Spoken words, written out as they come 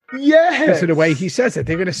Yes. Because of the way he says it.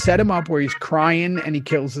 They're going to set him up where he's crying and he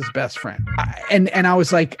kills his best friend. And I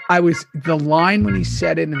was like, the line when he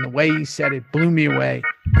said it and the way he said it blew me away.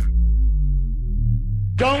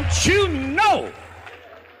 Don't you know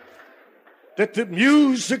that the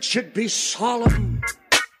music should be solemn?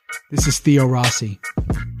 This is Theo Rossi.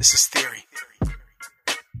 This is Theory.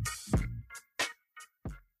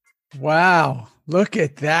 Wow. Look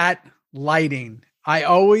at that lighting. I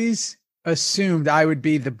always assumed I would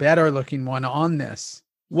be the better looking one on this.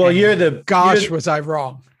 Well, and was I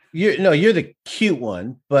wrong? You're the cute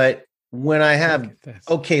one, but when I have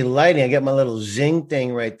okay lighting, I get my little zing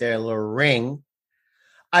thing right there, a little ring.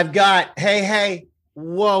 I've got hey,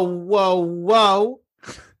 whoa,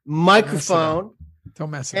 microphone.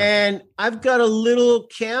 Don't mess it up. And I've got a little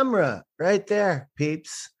camera right there,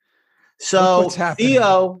 peeps. So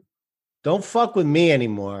Theo, don't fuck with me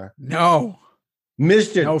anymore. No.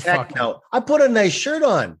 Mr. Techno. I put a nice shirt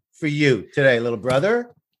on for you today, little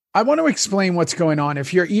brother. I want to explain what's going on.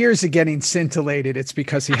 If your ears are getting scintillated, it's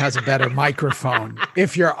because he has a better microphone.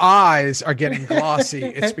 If your eyes are getting glossy,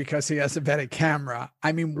 it's because he has a better camera.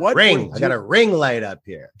 I mean, what ring? I got a ring light up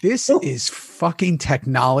here. This is fucking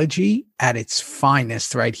technology at its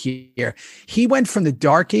finest right here. He went from the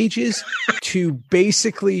dark ages to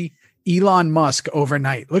basically Elon Musk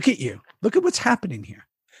overnight. Look at you. Look at what's happening here.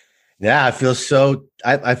 Yeah, I feel so.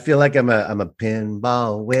 I feel like I'm a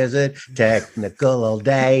pinball wizard, technical all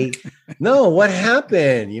day. No, what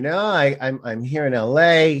happened? You know, I'm here in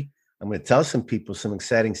LA. I'm going to tell some people some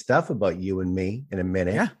exciting stuff about you and me in a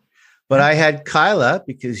minute. Yeah, but I had Kyla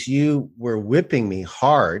because you were whipping me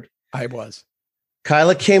hard. I was.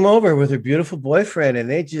 Kyla came over with her beautiful boyfriend, and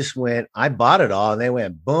they just went. I bought it all, and they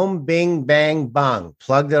went boom, bing, bang, bong,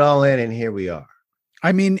 plugged it all in, and here we are.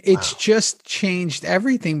 I mean, it's just changed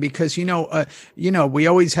everything because, we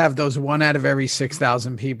always have those 1 out of every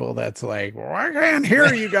 6,000 people that's like, well, I can't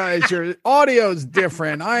hear you guys. Your audio's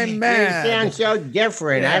different. I'm mad. You sound so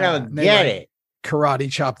different. Yeah, I don't get it.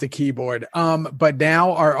 Karate chop the keyboard. But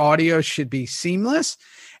now our audio should be seamless.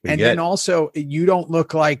 Then also, you don't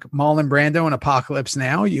look like Marlon Brando in Apocalypse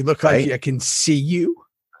Now. You look like I can see you.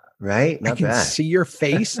 Right? I can see your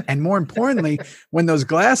face. And more importantly, when those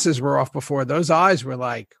glasses were off before, those eyes were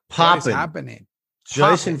like, popping. What is happening?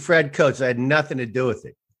 Joyce and Fred Coates. I had nothing to do with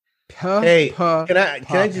it. Can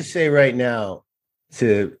I just say right now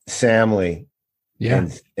to Samly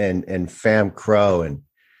and Fam Crow and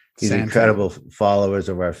these incredible followers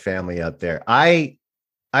of our family out there. I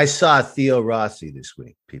saw Theo Rossi this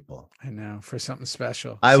week, people. I know, for something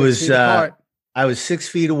special. I was 6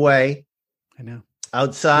 feet away. I know.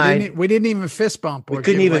 Outside, we didn't even fist bump. We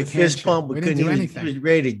couldn't even fist bump. We couldn't do anything. He was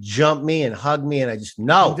ready to jump me and hug me, and I just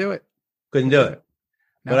couldn't do it. No.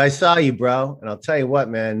 But I saw you, bro, and I'll tell you what,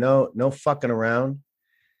 man. No fucking around.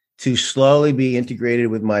 To slowly be integrated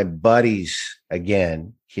with my buddies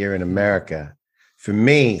again here in America, for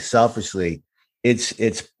me, selfishly, it's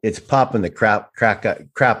popping the crap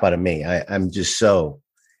out of me. I'm just so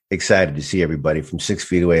excited to see everybody from 6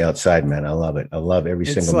 feet away outside, man. I love it. I love every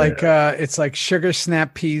single minute. It's like sugar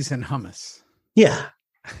snap peas and hummus. Yeah.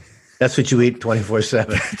 That's what you eat 24/7.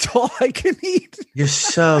 That's all I can eat. You're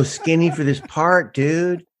so skinny for this part,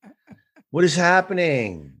 dude. What is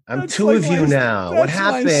happening? I'm two of you now. What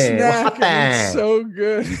happened? It's so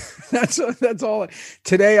good. That's all.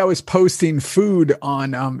 Today I was posting food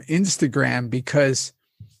on Instagram because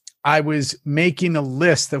I was making a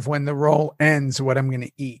list of when the roll ends, what I'm going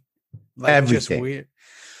to eat. Everything. Just weird.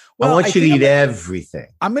 Well, I want you to eat everything.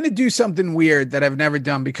 I'm going to do something weird that I've never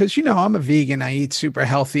done because, I'm a vegan. I eat super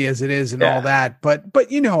healthy as it is and all that. But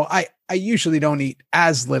I usually don't eat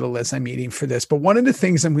as little as I'm eating for this. But one of the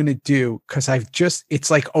things I'm going to do, because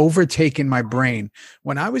it's like overtaken my brain.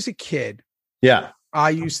 When I was a kid,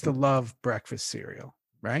 I used to love breakfast cereal,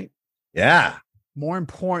 right? Yeah. More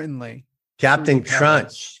importantly, Captain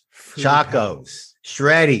Crunch. Chocos,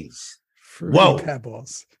 Shreddies, Fruity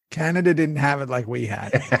Pebbles. Canada didn't have it like we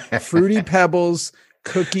had. Fruity Pebbles,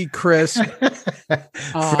 Cookie Crisp,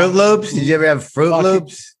 Fruit Loops. Did you ever have Fruit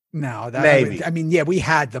Loops? No, maybe. We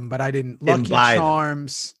had them, but I didn't. Lucky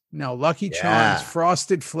Charms, no. Lucky Charms,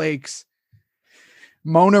 Frosted Flakes.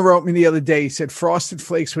 Mona wrote me the other day. He said Frosted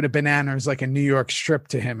Flakes with a banana is like a New York strip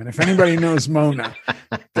to him. And if anybody knows Mona,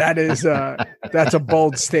 that's a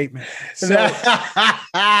bold statement. So,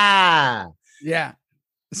 yeah.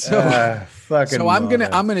 So I'm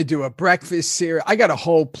gonna do a breakfast cereal. I got a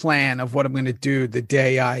whole plan of what I'm gonna do the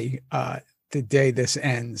day this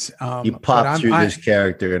ends. You pop through this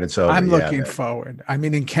character and it's over. I'm looking forward. I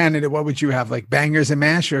mean, in Canada, what would you have? Like bangers and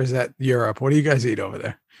mash, or is that Europe? What do you guys eat over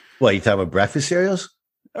there? What, you talking about breakfast cereals?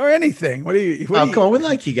 or anything. What do you? Come on, we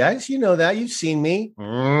like you guys. You know that. You've seen me.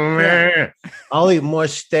 Yeah. I'll eat more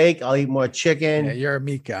steak. I'll eat more chicken. Yeah, you're a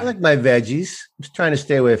meat guy. I like my veggies. I'm just trying to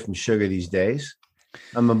stay away from sugar these days.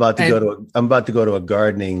 I'm about to go to a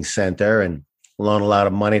gardening center and loan a lot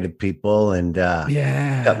of money to people and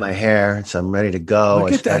cut my hair. So I'm ready to go.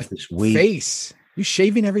 Look at that this week. Face. You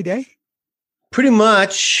shaving every day? Pretty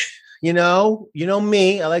much. You know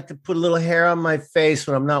me. I like to put a little hair on my face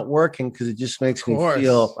when I'm not working because it just makes me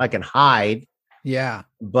feel I can hide. Yeah.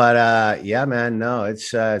 But yeah, man, no,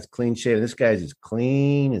 it's clean shaven. This guy's as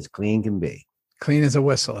clean can be. Clean as a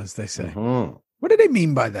whistle, as they say. Mm-hmm. What do they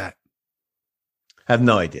mean by that? I have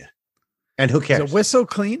no idea. And who cares? Is a whistle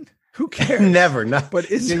clean? Who cares? Never. Not. But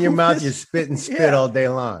it's in your mouth. You spit and spit all day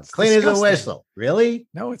long. It's clean disgusting. As a whistle. Really?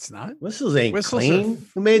 No, it's not. Whistles ain't clean.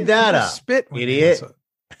 Who made that up? Spit, idiot.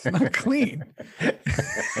 It's not clean.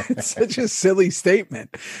 It's such a silly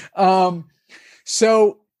statement.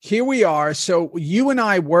 So here we are. So you and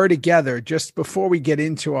I were together just before we get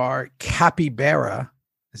into our capybara.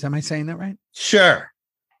 Am I saying that right? Sure.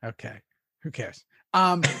 Okay. Who cares?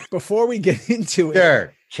 Before we get into it.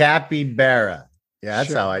 Sure. Capybara. Yeah,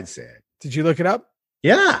 that's how I'd say it. Did you look it up?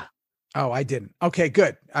 Yeah. Oh, I didn't. Okay,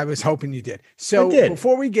 good. I was hoping you did. So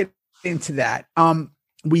before we get into that,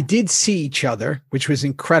 we did see each other, which was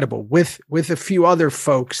incredible with a few other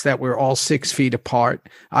folks that were all 6 feet apart.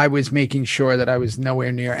 I was making sure that I was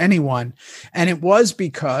nowhere near anyone. And it was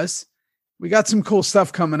because we got some cool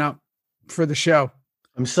stuff coming up for the show.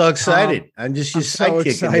 I'm so excited. I'm just your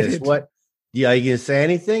sidekick in this. What? Yeah, are you going to say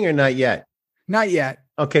anything or not yet? Not yet.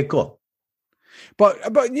 Okay, cool.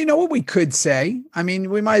 But you know what we could say? I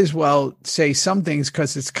mean, we might as well say some things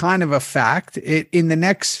because it's kind of a fact. In the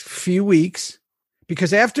next few weeks,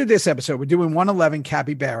 because after this episode, we're doing 111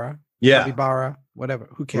 Capybara. Yeah. Capybara, whatever.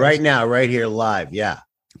 Who cares? Right now, right here, live. Yeah.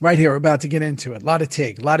 Right here. We're about to get into it. A lot of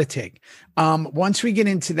take. Once we get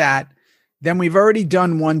into that, then we've already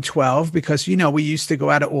done 112 because, we used to go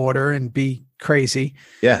out of order and be crazy.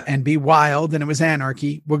 Yeah. And be wild. And it was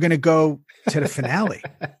anarchy. We're going to go to the finale.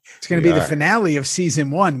 It's going to be the finale of season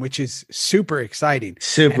 1, which is super exciting.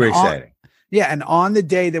 Super exciting. And on the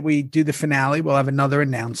day that we do the finale, we'll have another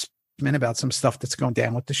announcement about some stuff that's going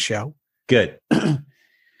down with the show. Good.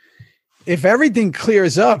 If everything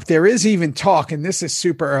clears up, there is even talk, and this is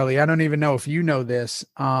super early. I don't even know if you know this.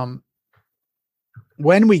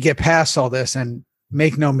 When we get past all this, and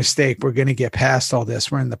make no mistake, we're going to get past all this.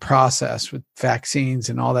 We're in the process with vaccines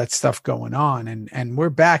and all that stuff going on. And we're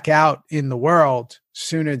back out in the world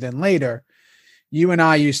sooner than later. You and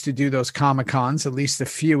I used to do those Comic-Cons, at least a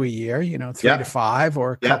few a year, 3 to 5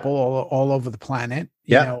 or a couple all over the planet.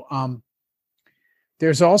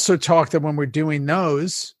 There's also talk that when we're doing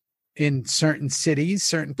those in certain cities,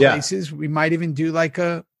 certain places, we might even do like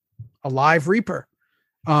a live Reaper,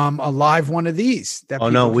 a live one of these. That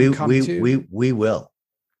we will.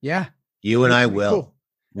 Yeah. You and I will. Cool.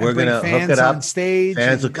 We're going to hook it up. On stage.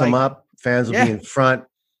 Fans will come up. Fans will be in front.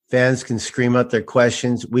 Fans can scream out their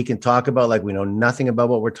questions. We can talk about like we know nothing about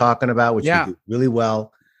what we're talking about, which we do really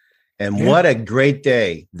well. And what a great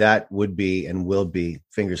day that would be and will be.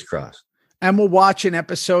 Fingers crossed. And we'll watch an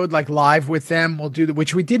episode like live with them. We'll do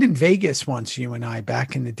which we did in Vegas once, you and I,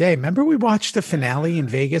 back in the day. Remember we watched the finale in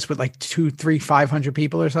Vegas with like 200, 300, 500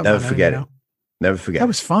 people or something? Never forget it. Never forget. That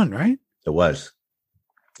was fun, right? It was.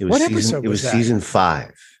 What episode was that? It was season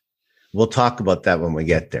 5. We'll talk about that when we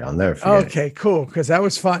get there. I'll never forget. Okay, cool. Because that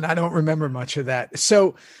was fun. I don't remember much of that.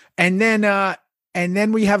 So, and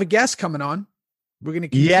then we have a guest coming on. We're going to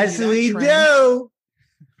continue. Yes, we do.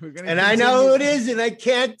 And I know who it is, and I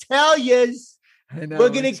can't tell you. We're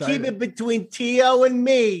going to keep it between Tio and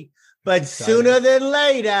me. But sooner than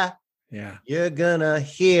later, you're going to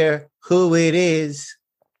hear who it is.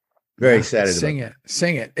 Very excited.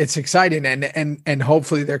 Sing it. It's exciting. And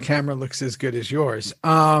hopefully their camera looks as good as yours.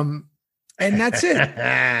 And that's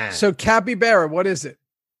it. So Capybara, what is it?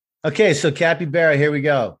 Okay. So Capybara, here we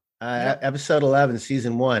go. Episode 11,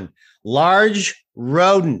 season 1, large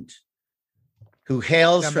rodent who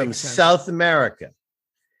hails from South America.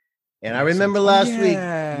 And I remember last week,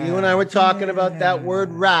 you and I were talking about that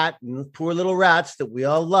word rat and poor little rats that we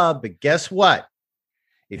all love. But guess what?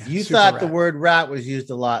 If you thought the word rat was used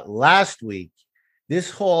a lot last week, this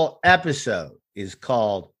whole episode is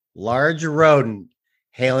called Large Rodent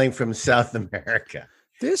Hailing from South America.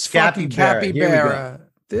 This fucking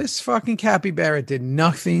capybara did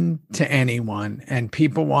nothing to anyone, and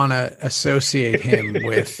people want to associate him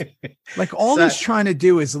with like all he's trying to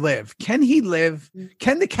do is live. Can he live?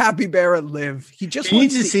 Can the capybara live? He just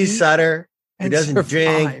needs to see Sutter He doesn't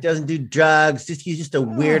drink, doesn't do drugs. He's just a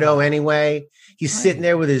weirdo anyway. He's sitting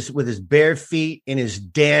there with his bare feet in his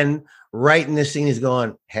den, writing this thing. He's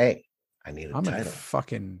going, "Hey, I need a title. I'm gonna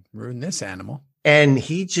fucking ruin this animal." And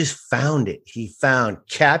he just found it. He found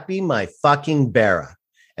Cappy my fucking Barra.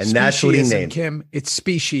 And that's what he named Kim. It's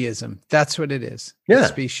speciesism. That's what it is. Yeah.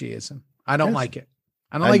 It's speciesism. I don't like it.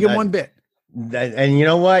 I don't like it one bit. And you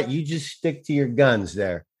know what? You just stick to your guns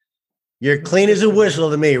there. You're clean as a whistle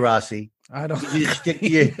to me, Rossi. I don't. You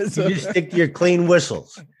just stick to your clean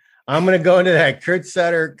whistles. I'm going to go into that Kurt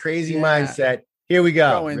Sutter crazy mindset. Here we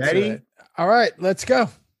go. Ready? All right, let's go.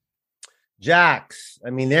 Jax. I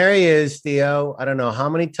mean, there he is, Theo. I don't know how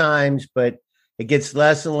many times, but it gets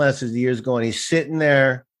less and less as the years go on. He's sitting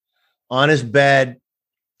there on his bed,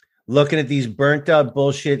 looking at these burnt out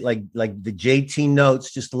bullshit, like the JT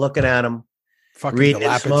notes, just looking at them. Fucking reading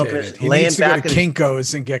it, smoking it, he needs to go to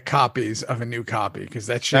Kinko's and get copies of a new copy because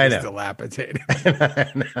that shit is dilapidated.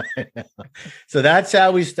 I know. So that's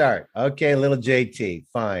how we start. Okay, little JT,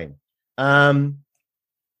 fine. I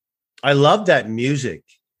love that music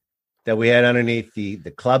that we had underneath the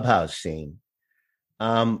clubhouse scene.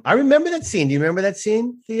 I remember that scene. Do you remember that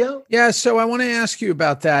scene, Theo? Yeah. So I want to ask you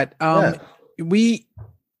about that. We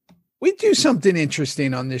do something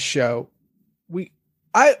interesting on this show.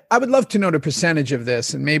 I would love to know the percentage of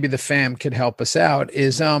this, and maybe the fam could help us out,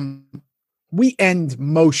 is we end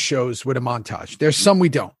most shows with a montage. There's some we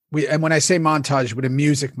don't. And when I say montage, with a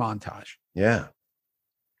music montage. Yeah.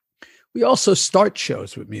 We also start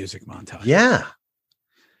shows with music montage. Yeah.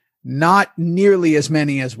 Not nearly as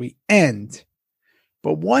many as we end.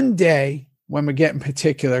 But one day, when we're getting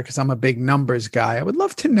particular, because I'm a big numbers guy, I would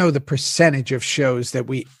love to know the percentage of shows that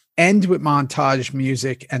we end with montage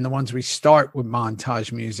music and the ones we start with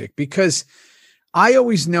montage music, because I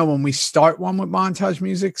always know when we start one with montage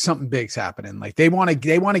music, something big's happening. Like they want to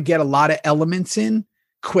get a lot of elements in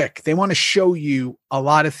quick. They want to show you a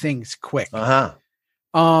lot of things quick. Whenever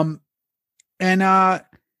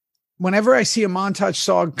I see a montage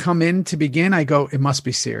song come in to begin, I go, it must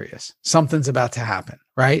be serious. Something's about to happen,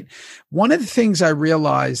 right? One of the things I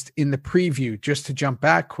realized in the preview, just to jump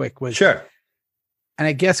back quick, was sure. And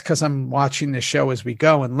I guess because I'm watching the show as we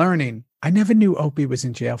go and learning, I never knew Opie was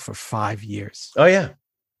in jail for 5 years. Oh, yeah.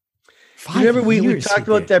 Remember, we talked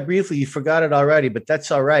about that briefly. You forgot it already, but that's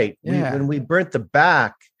all right. Yeah. When we burnt the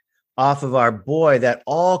back off of our boy, that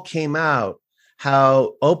all came out,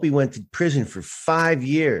 how Opie went to prison for 5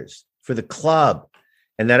 years for the club.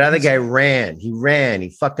 And that other guy ran. He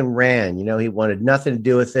fucking ran. You know, he wanted nothing to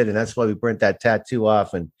do with it. And that's why we burnt that tattoo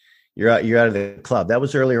off. And you're out of the club. That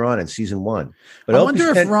was earlier on in season 1. But I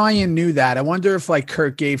wonder if Ryan knew that. I wonder if like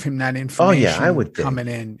Kurt gave him that information. Oh yeah, I would think. Coming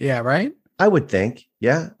in. Yeah, right. I would think.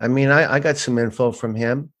 Yeah. I mean, I got some info from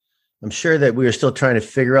him. I'm sure that we were still trying to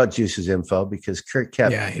figure out Juice's info because Kurt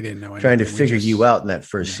kept he didn't know trying to figure you out in that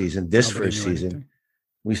first season. This first season. Anything.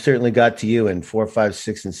 We certainly got to you in 4, 5,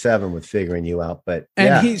 6, and 7 with figuring you out, but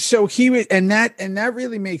that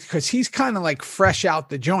really makes, because he's kind of like fresh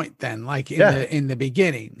out the joint then, like in the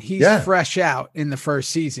beginning, he's fresh out in the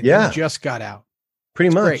first season. Yeah, he just got out.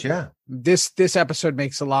 Pretty much. Great. Yeah. This episode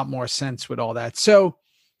makes a lot more sense with all that. So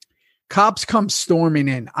cops come storming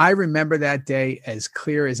in. I remember that day as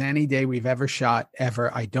clear as any day we've ever shot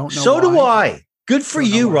ever. I don't know. So why. Do I. Good for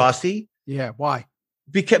you, Rossi. Yeah. Why?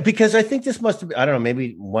 Because I think this must have been, I don't know,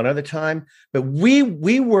 maybe one other time, but we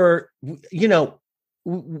were, I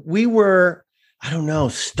don't know,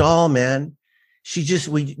 Stahl, man. We just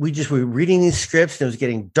were reading these scripts and it was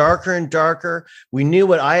getting darker and darker. We knew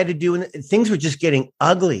what I had to do and things were just getting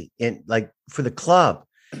ugly and like for the club.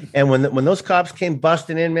 And when those cops came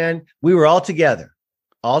busting in, man, we were all together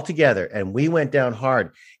and we went down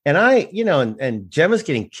hard. And and Gemma's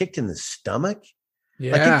getting kicked in the stomach.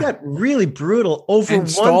 Yeah. Like it got really brutal over and one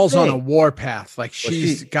Stahl's thing. on a warpath. Like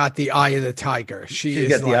she's got the eye of the tiger. She's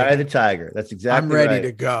got the eye of the tiger. That's exactly I'm ready right.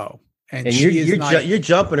 to go. And you're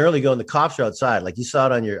jumping early going, the cops are outside. Like you saw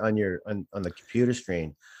it on the computer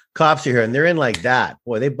screen. Cops are here and they're in like that.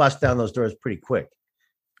 Boy, they bust down those doors pretty quick.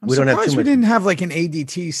 We didn't have like an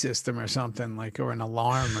ADT system or something, like, or an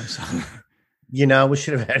alarm or something. You know, we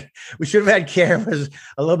should have had cameras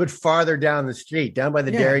a little bit farther down the street, down by the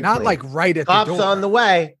Dairy Queen. Not like right at cops the door. On the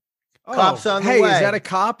way. Cops on the way. Hey, is that a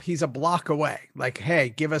cop? He's a block away. Like, hey,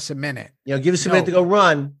 give us a minute. Give us a minute to go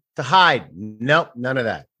run, to hide. Nope, none of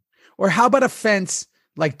that. Or how about a fence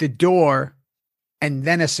like the door and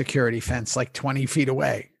then a security fence like 20 feet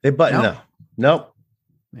away? Nope.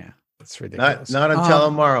 Yeah, that's ridiculous. Not until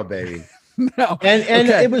tomorrow, baby. No. And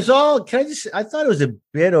it was all, I thought it was a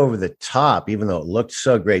bit over the top, even though it looked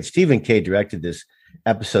so great. Stephen K. directed this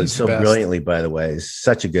episode brilliantly, by the way. It's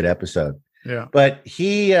such a good episode. Yeah. But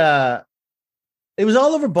it was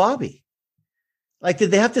all over Bobby. Like,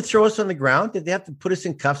 did they have to throw us on the ground? Did they have to put us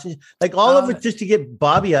in cuffs? Like, all of it just to get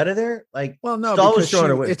Bobby out of there? Like, well, no, because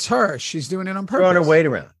it's her. She's doing it on purpose. Throwing her weight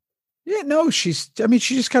around. Yeah, no, she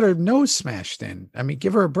just got her nose smashed in. I mean,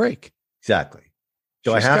 give her a break. Exactly.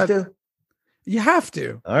 Do I have to? You have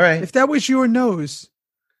to. All right. If that was your nose,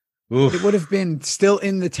 it would have been still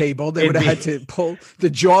in the table. They would have had to pull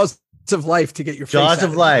the jaws of life to get your jaws face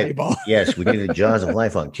of life. Yes, we did the jaws of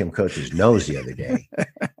life on Kim Coach's nose the other day.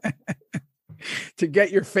 To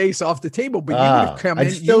get your face off the table, but you would have come in.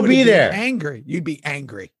 I'd still be there. Angry. You'd be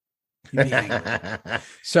angry.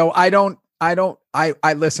 So I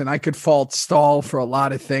listen. I could fault Stahl for a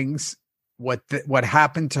lot of things. What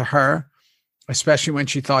happened to her, especially when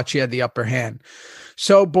she thought she had the upper hand.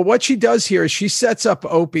 So, but what she does here is she sets up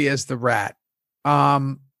Opie as the rat.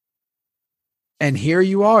 And here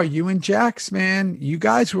you are, you and Jax, man. You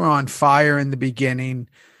guys were on fire in the beginning.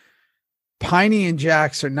 Piney and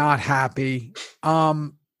Jax are not happy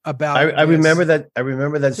about I remember that. I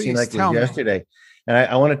remember that scene like it was yesterday. And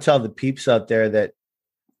I want to tell the peeps out there that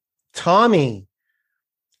Tommy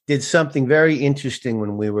did something very interesting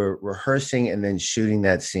when we were rehearsing and then shooting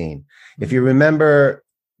that scene. If you remember,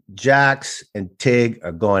 Jax and Tig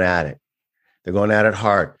are going at it. They're going at it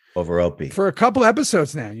hard over Opie. For a couple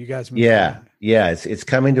episodes now, you guys. Yeah. It's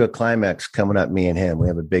coming to a climax coming up, me and him. We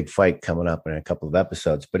have a big fight coming up in a couple of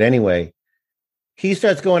episodes. But anyway, he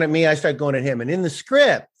starts going at me. I start going at him. And in the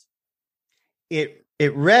script, it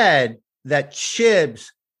read that Chibs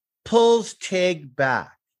pulls Tig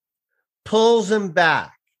back, pulls him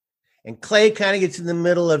back. And Clay kind of gets in the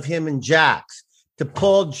middle of him and Jax to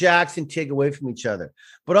pull Jax and Tig away from each other.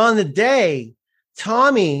 But on the day,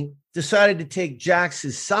 Tommy decided to take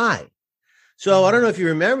Jax's side. So I don't know if you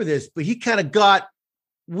remember this, but he kind of got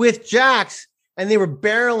with Jax and they were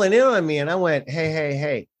barreling in on me. And I went,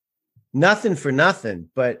 hey, nothing for nothing.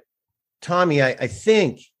 But Tommy, I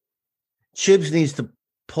think Chibs needs to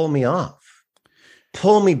pull me off,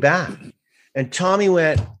 pull me back. And Tommy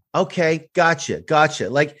went, okay, gotcha.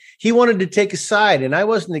 Like he wanted to take a side and I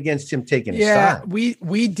wasn't against him taking a side. Yeah,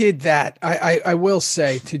 we did that. I will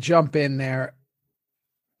say, to jump in there,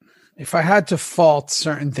 if I had to fault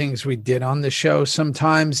certain things we did on the show,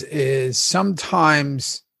 sometimes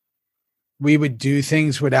we would do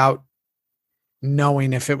things without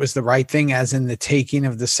knowing if it was the right thing, as in the taking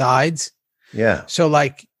of the sides. Yeah. So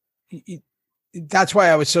like, that's why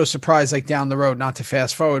I was so surprised, like down the road, not to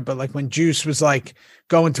fast forward, but like when Juice was like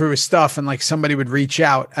going through his stuff and like somebody would reach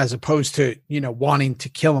out as opposed to, wanting to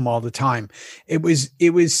kill him all the time. It was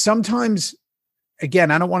sometimes, again,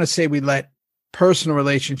 I don't want to say we let personal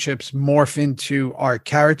relationships morph into our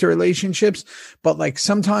character relationships, but like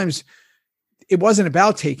sometimes it wasn't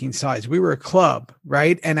about taking sides. We were a club,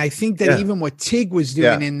 right? And I think that even what Tig was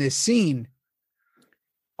doing in this scene,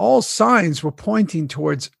 all signs were pointing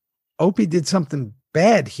towards Opie did something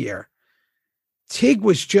bad here. Tig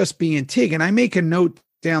was just being Tig. And I make a note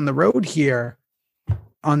down the road here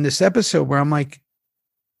on this episode where I'm like,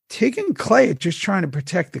 Tig and Clay are just trying to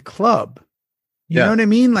protect the club. You know what I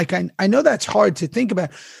mean? Like, I know that's hard to think about.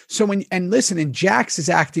 So and Jax is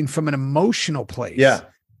acting from an emotional place. Yeah.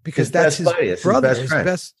 Because that's his brother, his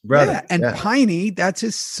best brother. Yeah. And Piney, that's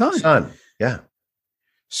his son. Yeah.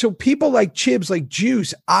 So people like Chibs, like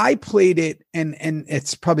Juice, I played it, and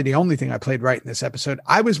it's probably the only thing I played right in this episode.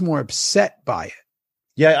 I was more upset by it.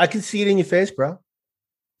 Yeah, I can see it in your face, bro.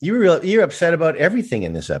 You're upset about everything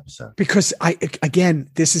in this episode. Because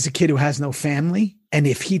this is a kid who has no family. And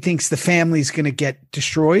if he thinks the family's going to get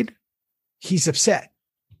destroyed, he's upset.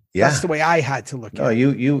 Yeah. That's the way I had to look at it.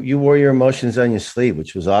 You wore your emotions on your sleeve,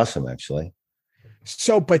 which was awesome, actually.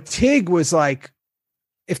 So, but Tig was like,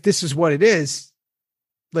 if this is what it is,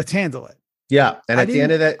 let's handle it. Yeah. And at the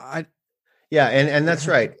end of that, and that's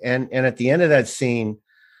right. And at the end of that scene, it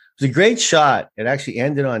was a great shot. It actually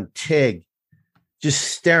ended on Tig just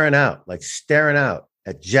staring out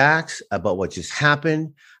at Jax about what just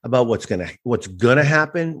happened, about what's gonna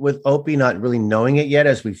happen with Opie, not really knowing it yet.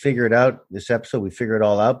 As we figure it out this episode, we figure it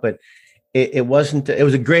all out. But it was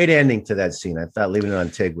a great ending to that scene. I thought leaving it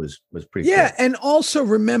on Tig was pretty cool. And also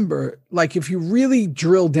remember, like, if you really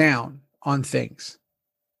drill down on things,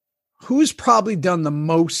 who's probably done the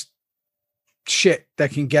most shit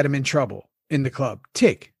that can get him in trouble in the club?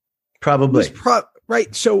 Tig. Probably.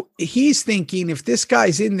 Right. So he's thinking, if this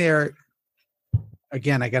guy's in there,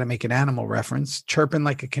 again, I got to make an animal reference, chirping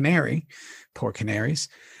like a canary, poor canaries.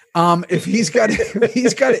 If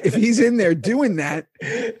he's in there doing that,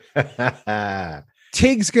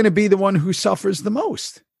 Tig's going to be the one who suffers the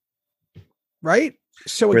most. Right.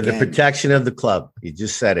 So we're the protection of the club. You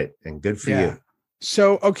just said it, and good for you.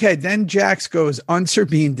 So, okay. Then Jax goes, Unser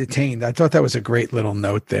being detained. I thought that was a great little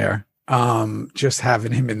note there. Just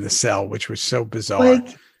having him in the cell, which was so bizarre.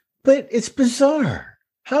 But it's bizarre.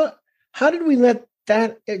 How did we let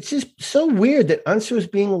that? It's just so weird that Unser was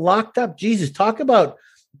being locked up. Jesus, talk about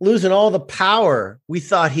losing all the power we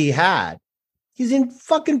thought he had. He's in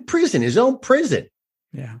fucking prison, his own prison.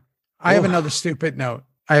 Yeah. I have another stupid note.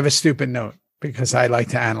 I have a stupid note because I like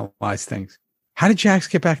to analyze things. How did Jax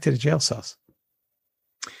get back to the jail cells?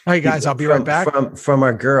 All right, guys, I'll be right back. From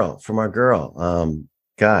our girl.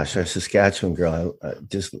 Gosh, our Saskatchewan girl. I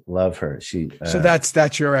just love her. So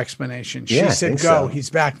that's your explanation. She said, "Go." So.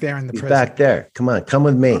 He's back there in the prison. Back there. Come on, come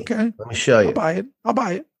with me. Okay, let me show you. I'll buy it.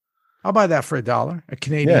 I'll buy that for $1, a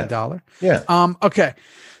Canadian dollar. Yeah. Okay.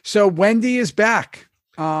 So Wendy is back.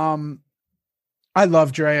 I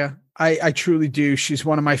love Drea. I truly do. She's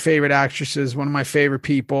one of my favorite actresses. One of my favorite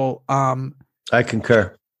people. I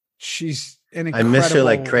concur. She's I miss her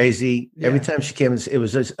like crazy. Yeah. Every time she came, it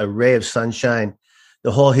was just a ray of sunshine.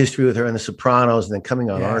 The whole history with her in The Sopranos, and then coming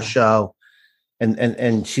on our show,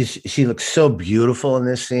 and she looks so beautiful in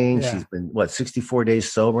this scene. Yeah. She's been 64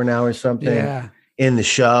 days sober now or something. Yeah. In the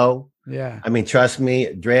show. Yeah. I mean, trust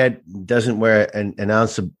me, Drea doesn't wear an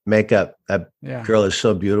ounce of makeup. That girl is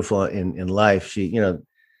so beautiful in life. She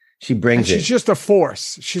brings it. She's just a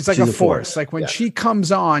force. She's like a force. Like when she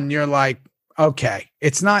comes on, you're like, okay,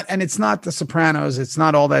 it's not The Sopranos. It's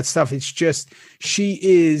not all that stuff. It's just, she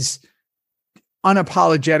is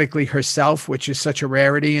unapologetically herself, which is such a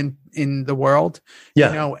rarity in the world.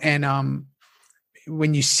 Yeah. And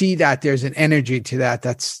when you see that, there's an energy to that.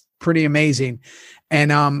 That's pretty amazing.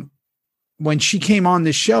 And when she came on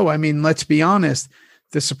the show, I mean, let's be honest,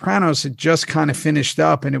 The Sopranos had just kind of finished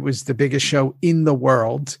up and it was the biggest show in the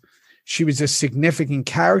world. She was a significant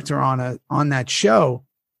character on that show.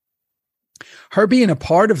 Her being a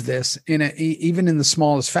part of this even in the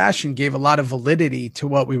smallest fashion gave a lot of validity to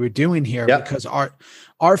what we were doing here because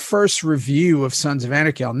our first review of Sons of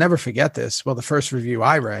Anarchy, I'll never forget this. Well, the first review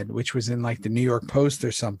I read, which was in like the New York Post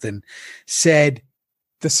or something, said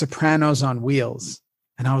The Sopranos on wheels.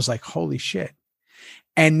 And I was like, holy shit.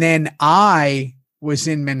 And then I was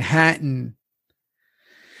in Manhattan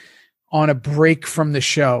on a break from the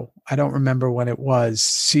show. I don't remember when it was,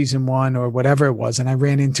 season 1 or whatever it was. And I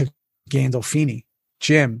ran into Gandolfini,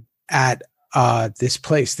 Jim, at this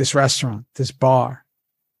place, this restaurant, this bar.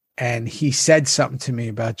 And he said something to me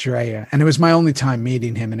about Drea. And it was my only time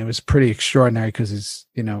meeting him. And it was pretty extraordinary because it's,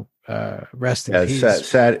 rest in peace.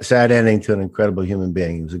 Sad ending to an incredible human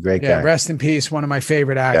being. He was a great guy. Rest in peace. One of my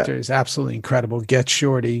favorite actors. Absolutely incredible. Get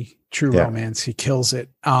Shorty, True Romance. He kills it.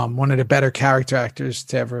 One of the better character actors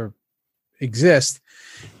to ever exist.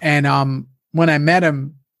 And when I met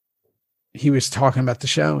him, he was talking about the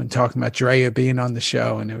show and talking about Drea being on the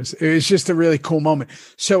show. And it was just a really cool moment.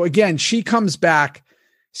 So again, she comes back,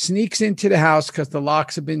 sneaks into the house because the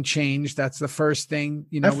locks have been changed. That's the first thing.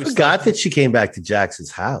 I forgot that she came back to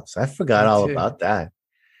Jackson's house. I forgot all about that.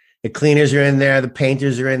 The cleaners are in there. The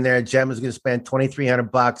painters are in there. Gemma's going to spend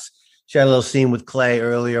 $2,300. She had a little scene with Clay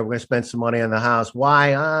earlier. We're going to spend some money on the house.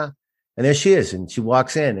 Why? And there she is. And she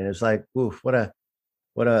walks in and it's like, oof, what a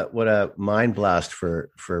mind blast for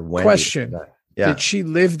Wendy. Question. Yeah. Did she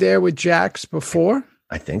live there with Jax before?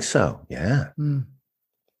 I think so. Yeah.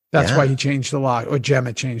 That's why he changed the lock, or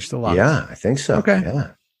Gemma changed the lock. Yeah, I think so. Okay.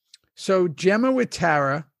 Yeah. So Gemma with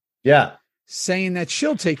Tara. Yeah. Saying that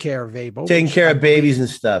she'll take care of Abel. Taking care of babies and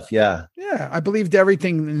stuff. Yeah. Yeah. I believed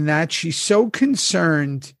everything in that. She's so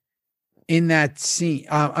concerned in that scene.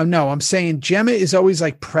 No, I'm saying Gemma is always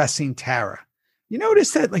like pressing Tara. You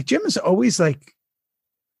notice that? Like Gemma's always like,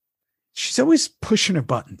 she's always pushing her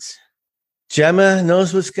buttons. Gemma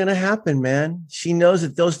knows what's going to happen, man. She knows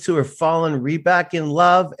that those two are falling back in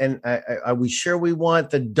love. And are we sure we want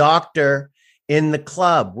the doctor in the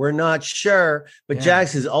club? We're not sure. But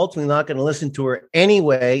Jax is ultimately not going to listen to her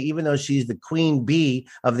anyway, even though she's the queen bee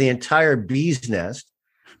of the entire bee's nest.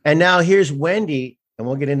 And now here's Wendy. And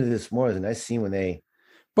we'll get into this more. There's a nice scene when they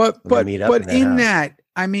meet up. But in that,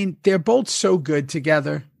 I mean, they're both so good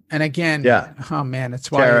together. And again, oh man,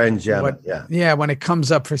 it's why Tara and Gemma, when it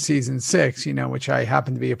comes up for season 6, which I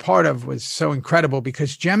happen to be a part of, was so incredible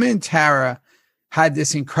because Gemma and Tara had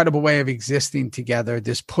this incredible way of existing together,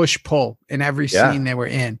 this push-pull in every scene they were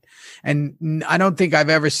in. And I don't think I've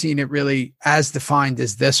ever seen it really as defined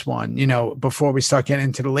as this one, before we start getting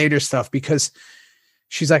into the later stuff, because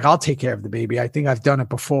she's like, I'll take care of the baby. I think I've done it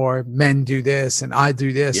before. Men do this and I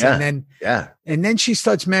do this. Yeah. And then she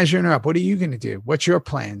starts measuring her up. What are you going to do? What's your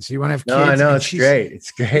plans? You want to have kids? No, I know. It's great.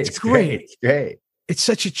 It's great. It's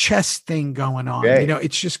such a chess thing going on. Right. You know,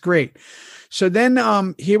 it's just great. So then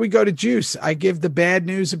here we go to Juice. I give the bad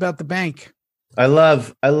news about the bank. I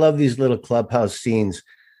love these little clubhouse scenes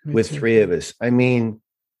with three of us. I mean,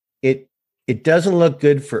 it doesn't look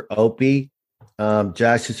good for Opie.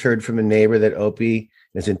 Josh has heard from a neighbor that Opie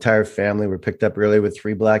and his entire family were picked up earlier with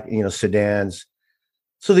 3 black, sedans.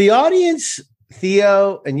 So the audience,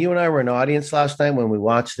 Theo, and you and I were an audience last night when we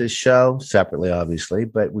watched this show, separately, obviously,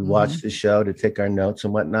 but we watched the show to take our notes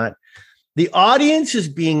and whatnot. The audience is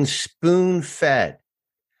being spoon-fed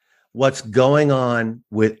what's going on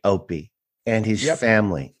with Opie and his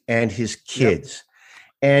family and his kids.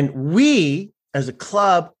 And we, as a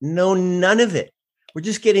club, know none of it. We're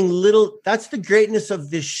just getting that's the greatness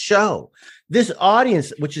of this show. This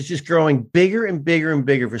audience, which is just growing bigger and bigger and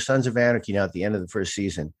bigger for Sons of Anarchy now at the end of the first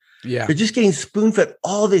season. Yeah. They're just getting spoon-fed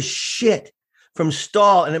all this shit from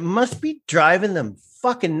Stahl, and it must be driving them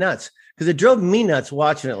fucking nuts. Because it drove me nuts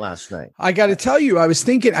watching it last night. I got to tell you, I was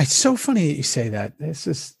thinking, it's so funny that you say that. This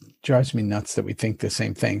just drives me nuts that we think the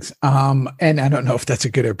same things. And I don't know if that's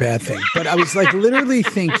a good or bad thing, but I was like literally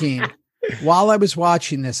thinking while I was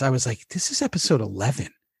watching this, I was like, this is episode 11.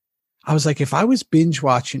 I was like, if I was binge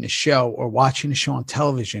watching a show or watching a show on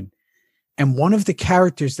television and one of the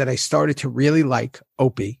characters that I started to really like,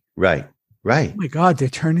 Opie. Right. Oh my God, they're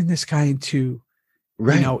turning this guy into,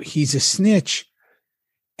 he's a snitch.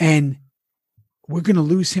 And we're going to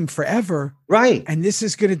lose him forever. Right. And this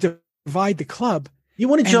is going to divide the club. You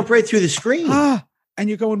want to jump right through the screen. And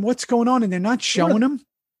you're going, what's going on? And they're not showing him.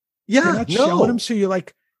 Yeah. They're not showing him. So you're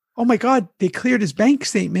like, oh my God, they cleared his bank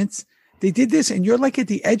statements. They did this. And you're like at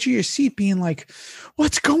the edge of your seat being like,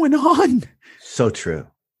 what's going on? So true.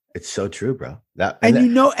 It's so true, bro. And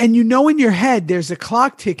you know in your head, there's a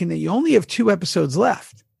clock ticking that you only have 2 episodes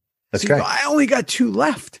left. That's right. I only got 2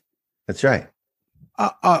 left. That's right.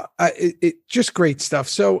 It just great stuff.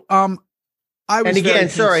 So, and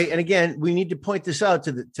again, we need to point this out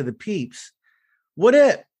to the peeps. What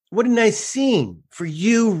a nice scene for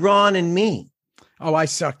you, Ron, and me. Oh, I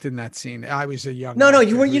sucked in that scene. I was a young. No,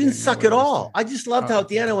 you didn't suck at all. I just loved how at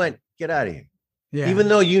the end I went, get out of here. Yeah. Even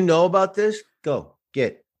though you know about this, go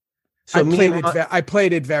get. So I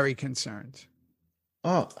played it very concerned.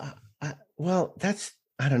 Oh, well,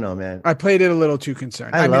 I don't know, man. I played it a little too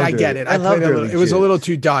concerned. I get it. It was a little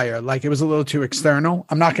too dire. Like it was a little too external.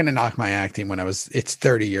 I'm not going to knock my acting it's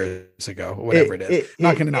 30 years ago or whatever it is. I'm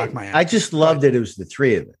not going to knock my acting. I just loved it. It was the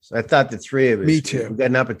 3 of us. I thought the 3 of us. Me too. We got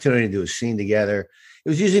an opportunity to do a scene together. It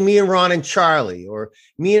was usually me and Ron and Charlie or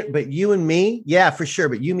but you and me. Yeah, for sure.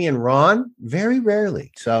 But you, me and Ron, very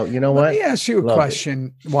rarely. So you know what? Let me ask you a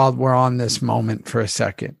question while we're on this moment for a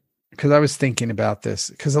second. Because I was thinking about this,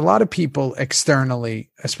 because a lot of people externally,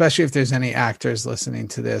 especially if there's any actors listening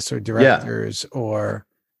to this or directors or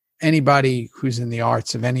anybody who's in the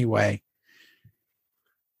arts of any way,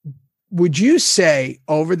 would you say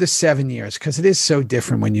over the 7 years, because it is so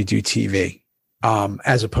different when you do TV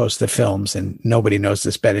as opposed to films, and nobody knows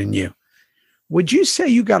this better than you, would you say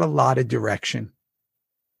you got a lot of direction?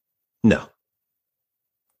 No,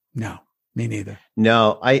 me neither.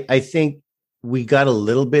 No, I think we got a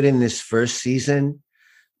little bit in this first season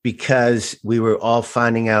because we were all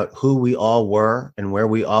finding out who we all were and where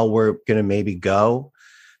we all were going to maybe go.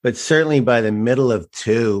 But certainly by the middle of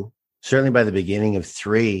 2, certainly by the beginning of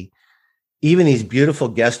 3, even these beautiful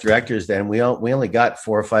guest directors, then we only got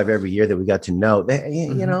 4 or 5 every year that we got to know.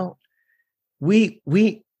 You know, we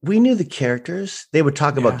knew the characters. They would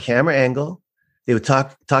talk about camera angle. They would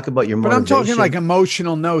talk about your motivation. But I'm talking like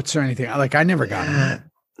emotional notes or anything. Like I never got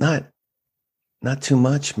them. Not too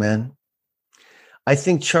much, man. I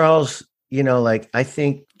think Charles,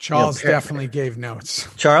 Charles definitely gave notes.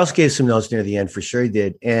 Charles gave some notes near the end, for sure he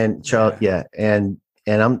did. And Charles, and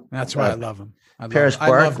that's why I love him. Paris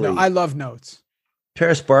Barkley. I love notes.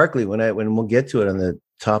 Paris Barkley, when we'll get to it on the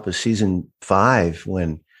top of season 5,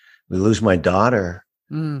 when we lose my daughter,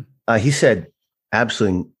 he said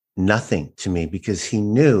absolutely nothing to me because he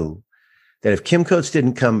knew that if Kim Coates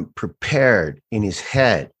didn't come prepared in his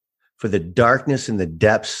head for the darkness and the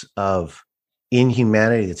depths of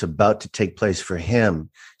inhumanity that's about to take place for him,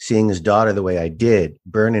 seeing his daughter the way I did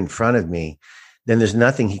burn in front of me, then there's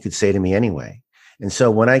nothing he could say to me anyway. And so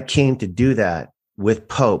when I came to do that with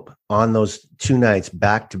Pope on those 2 nights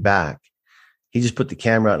back to back, he just put the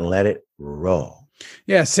camera out and let it roll.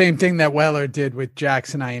 Yeah, same thing that Weller did with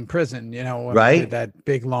Jax and I in prison, right? That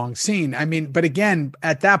big long scene. I mean, but again,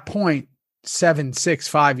 at that point, 7, 6,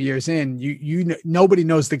 5 years in, you nobody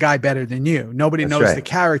knows the guy better than you. Nobody knows the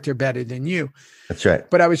character better than you. That's right.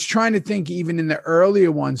 But I was trying to think even in the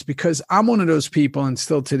earlier ones, because I'm one of those people, and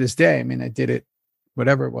still to this day, I mean, I did it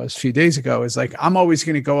whatever it was, a few days ago, is like, I'm always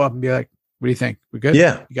going to go up and be like, what do you think? We good?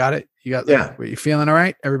 Yeah. You got it? You got, yeah. You feeling all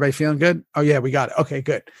right? Everybody feeling good? Oh yeah, we got it. Okay,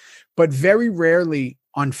 good. But very rarely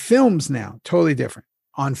on films now, totally different.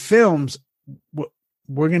 On films,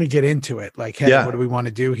 we're going to get into it. Like, hey, what do we want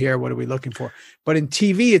to do here? What are we looking for? But in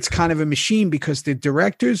TV, it's kind of a machine because the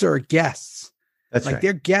directors are guests. That's like right.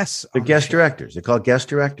 They're guests. They're guest directors. They're called guest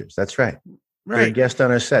directors. That's right. Right. They're a guest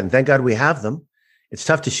on our set. And thank God we have them. It's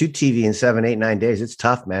tough to shoot TV in 7, 8, 9 days. It's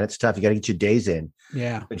tough, man. It's tough. You got to get your days in.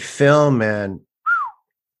 Yeah. But film, man.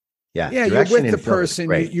 Yeah. Yeah. You're with the person.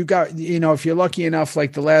 You got, if you're lucky enough,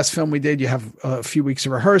 like the last film we did, you have a few weeks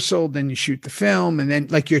of rehearsal, then you shoot the film, and then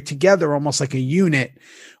like you're together almost like a unit.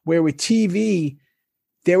 Where with TV,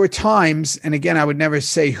 there were times, and again, I would never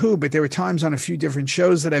say who, but there were times on a few different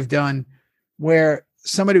shows that I've done where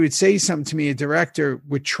somebody would say something to me, a director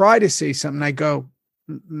would try to say something. I go,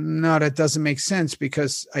 no, that doesn't make sense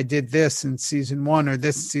because I did this in season 1 or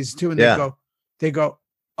this in season 2. And they go,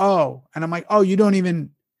 oh, and I'm like, oh, you don't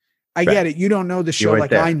even, I get it. You don't know the show like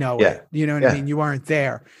there. I know it. You know what I mean? You aren't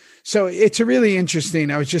there. So it's a really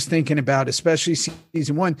interesting, I was just thinking about, especially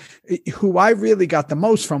season 1, who I really got the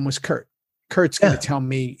most from was Kurt. Kurt's going to tell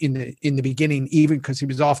me in the beginning, even because he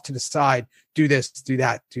was off to the side, do this, do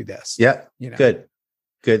that, do this. Yeah. Good.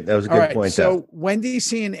 That was a good point. So Wendy's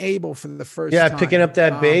seeing Abel for the first time. Yeah, picking up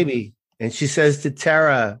that baby. And she says to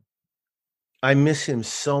Tara, I miss him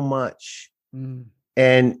so much.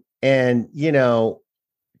 And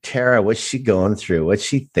Tara, what's she going through? What's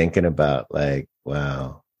she thinking about? Like,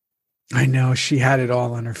 wow. I know. She had it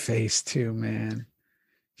all on her face too, man.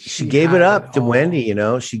 She gave it up to Wendy,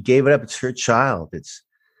 She gave it up. It's her child.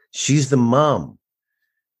 She's the mom.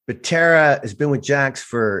 But Tara has been with Jax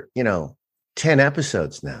for, 10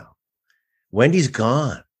 episodes now. Wendy's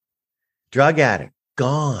gone. Drug addict,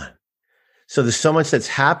 gone. So there's so much that's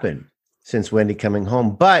happened since Wendy coming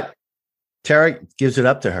home. But Tara gives it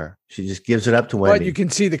up to her. She just gives it up to Wendy. But you can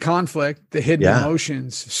see the conflict, the hidden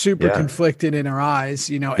emotions, super conflicted in her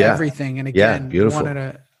eyes, everything. And again, beautiful.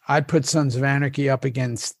 I'd put Sons of Anarchy up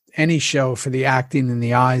against any show for the acting and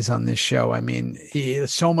the eyes on this show. I mean,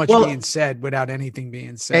 so much being said without anything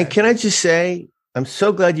being said. And can I just say, I'm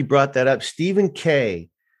so glad you brought that up. Stephen Kay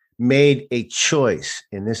made a choice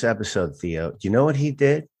in this episode, Theo. Do you know what he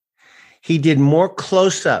did? He did more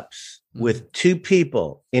close-ups with 2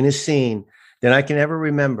 people in a scene than I can ever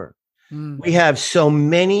remember. We have so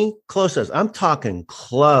many close-ups. I'm talking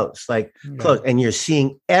close, close. And you're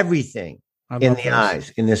seeing everything in the eyes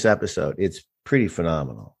in this episode. It's pretty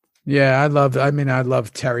phenomenal. Yeah, I love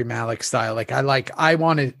Terry Malick style. I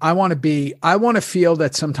want to feel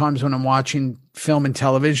that sometimes when I'm watching film and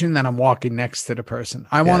television that I'm walking next to the person.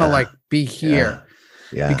 I want to be here.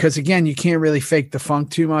 Yeah. Because again, you can't really fake the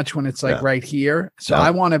funk too much when it's right here. So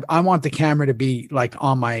I want the camera to be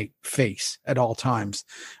on my face at all times.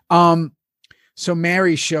 So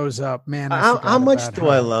Mary shows up, man. How much do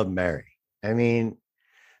I love Mary? I mean,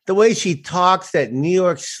 the way she talks, that New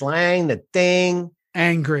York slang, the thing.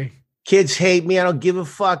 Angry. Kids hate me. I don't give a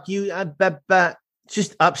fuck.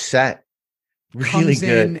 Just upset. Really Comes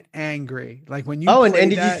good. In angry. Like when you. Oh, and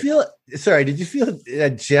did you feel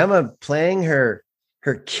Gemma playing her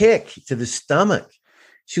kick to the stomach?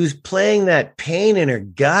 She was playing that pain in her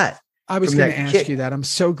gut. I was going to ask you that. I'm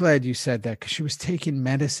so glad you said that because she was taking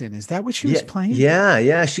medicine. Is that what she was playing?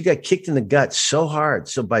 Yeah. She got kicked in the gut so hard.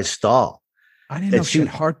 So by Stahl. I didn't know she had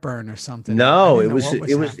heartburn or something. No, it was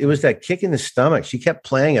that kick in the stomach. She kept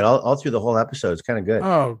playing it all through the whole episode. It's kind of good.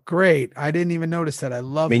 Oh, great. I didn't even notice that. I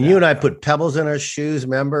love you and I put pebbles in our shoes,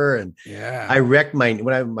 remember? And I wrecked my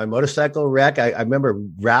motorcycle wreck. I remember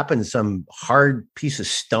wrapping some hard piece of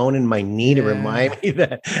stone in my knee to remind me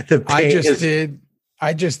that the pain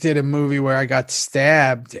I just did a movie where I got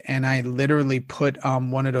stabbed and I literally put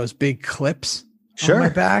one of those big clips on my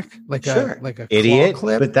back, like a idiot claw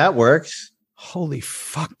clip. But that works. Holy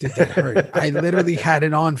fuck, did that hurt? I literally had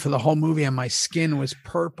it on for the whole movie and my skin was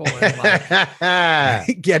purple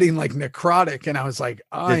and getting necrotic. And I was like,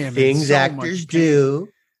 I am things so actors do.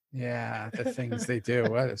 Yeah, the things they do.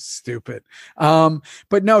 What is stupid.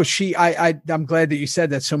 But no, I'm glad that you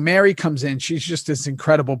said that. So Mary comes in. She's just this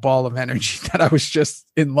incredible ball of energy that I was just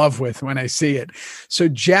in love with when I see it. So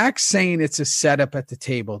Jack's saying it's a setup at the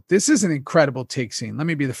table. This is an incredible take scene. Let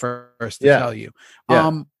me be the first to tell you.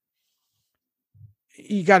 Yeah.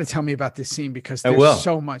 You got to tell me about this scene because there's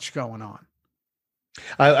so much going on.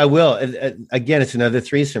 I will. Again, it's another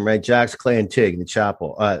threesome, right? Jax, Clay, and Tig, the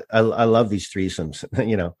chapel. I love these threesomes.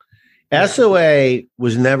 SOA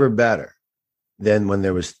was never better than when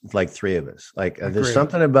there was 3 of us. There's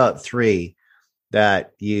something about 3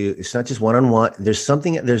 that it's not just one-on-one. There's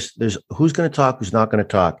something, there's who's going to talk, who's not going to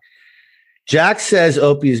talk. Jack says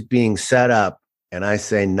Opie is being set up, and I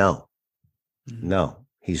say no,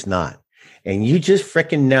 he's not. And you just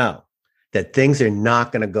freaking know that things are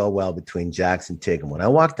not going to go well between Jax and Tig. And when I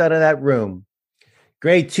walked out of that room,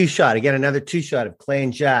 great 2-shot, again, another 2-shot of Clay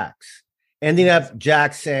and Jax, ending up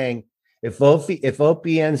Jax saying, if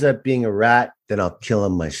Opie ends up being a rat, then I'll kill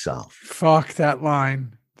him myself. Fuck that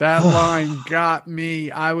line. That line got me.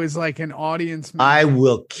 I was like an audience member. I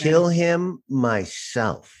will kill him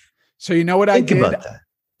myself. So you know what I did? About that.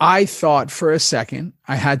 I thought for a second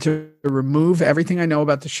I had to remove everything I know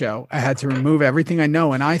about the show. I had to remove everything I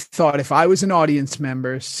know. And I thought if I was an audience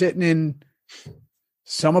member sitting in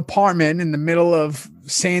some apartment in the middle of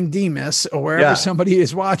San Dimas or wherever somebody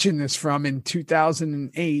is watching this from in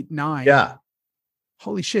 2008, 9. Yeah.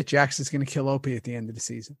 Holy shit, Jax is going to kill Opie at the end of the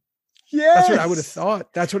season. Yeah. That's what I would have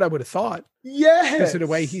thought. That's what I would have thought. Yes. Because of the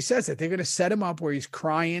way he says it. They're going to set him up where he's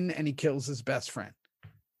crying and he kills his best friend.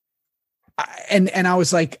 And I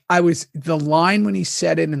was like, the line when he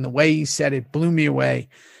said it and the way he said it blew me away.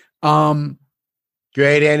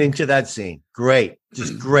 Great ending to that scene. Great.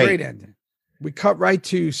 Just great. Great ending. We cut right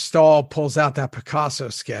to Stahl pulls out that Picasso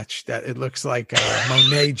sketch that it looks like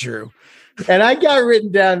Monet drew. And I got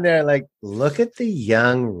written down there, like, look at the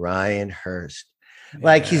young Ryan Hurst.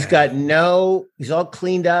 Like he's all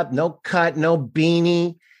cleaned up, no cut, no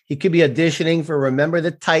beanie. He could be auditioning for Remember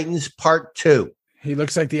the Titans Part 2. He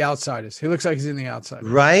looks like the Outsiders. He looks like he's in the Outsiders.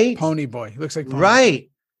 Right? Pony Boy. He looks like Pony Right. Boy.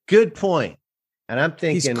 Good point. And I'm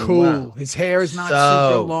thinking, he's cool. Wow, his hair is not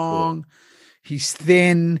super long. Cool. He's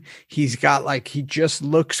thin. He's got he just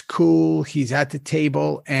looks cool. He's at the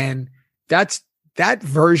table. And that's that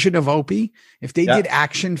version of Opie. If they did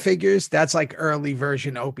action figures, that's like early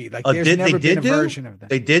version Opie. Like there's never been a version of that.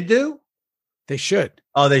 They did do? They should.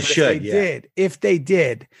 Oh, they should. If they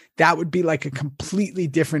did, that would be like a completely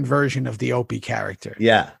different version of the Opie character.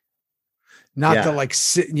 Yeah. Not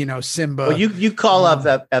the Simba. Well, you call up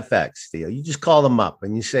that FX, Theo. You just call them up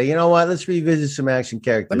and you say, you know what? Let's revisit some action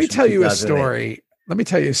characters. Let me tell you a story.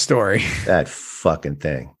 That fucking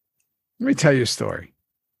thing. Let me tell you a story.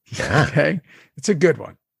 Yeah. Okay. It's a good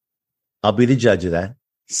one. I'll be the judge of that.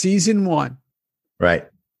 Season 1. Right.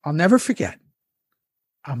 I'll never forget.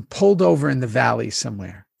 I'm pulled over in the valley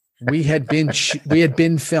somewhere. We had been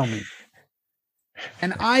filming.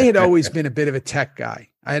 And I had always been a bit of a tech guy.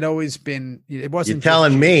 I had always been, it wasn't. You're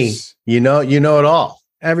telling me, you know it all.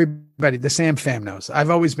 Everybody, the Sam fam knows.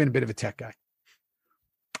 I've always been a bit of a tech guy.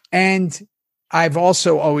 And I've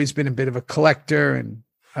also always been a bit of a collector, and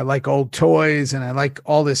I like old toys and I like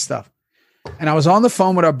all this stuff. And I was on the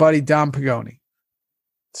phone with our buddy, Dom Pagoni.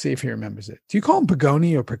 Let's see if he remembers it. Do you call him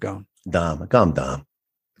Pagoni or Pagone? Dom. I call him Dom.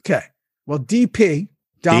 Okay. Well, Dom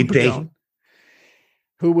Pagone,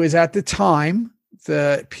 who was at the time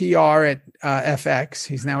the PR at FX,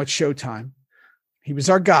 he's now at Showtime. He was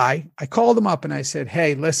our guy. I called him up and I said,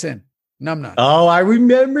 hey, listen, Numbnut. Oh, I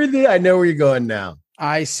remember that. I know where you're going now.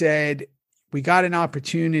 I said, we got an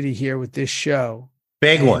opportunity here with this show.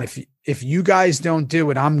 Big one. If you guys don't do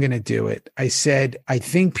it, I'm going to do it. I said, I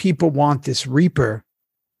think people want this Reaper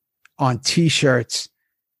on T-shirts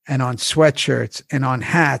and on sweatshirts and on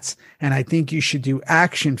hats. And I think you should do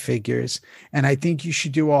action figures. And I think you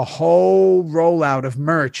should do a whole rollout of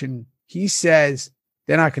merch. And he says,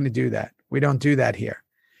 they're not going to do that. We don't do that here.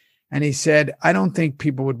 And he said, I don't think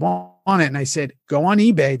people would want it. And I said, go on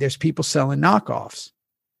eBay. There's people selling knockoffs.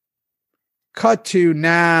 Cut to,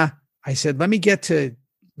 I said, let me get to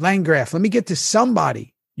Landgraf. Let me get to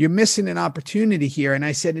somebody. You're missing an opportunity here. And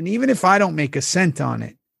I said, and even if I don't make a cent on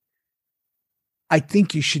it, I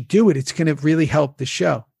think you should do it. It's going to really help the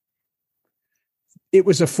show. It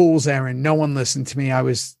was a fool's errand. No one listened to me. I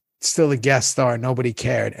was still a guest star. Nobody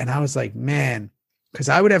cared. And I was like, man, because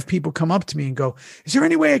I would have people come up to me and go, is there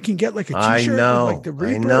any way I can get like a T-shirt with like the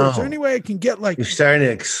Reaper? Is there any way I can get like... You're starting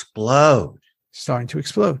to explode. Starting to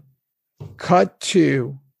explode. Cut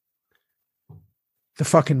to the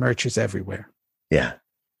fucking merch is everywhere. Yeah.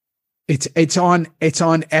 It's on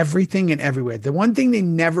everything and everywhere. The one thing they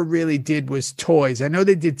never really did was toys. I know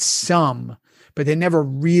they did some, but they never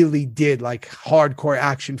really did like hardcore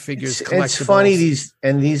action figures. It's funny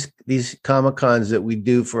these Comic-Cons that we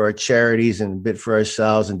do for our charities and a bit for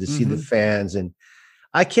ourselves and to see the fans. And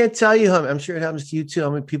I can't tell you I'm sure it happens to you too. How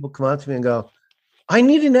many people come out to me and go, I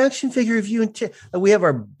need an action figure of you. And we have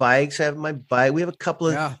our bikes. I have my bike. We have a couple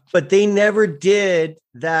of, but they never did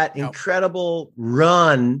that incredible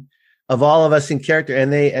run of all of us in character.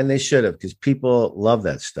 And they should have, because people love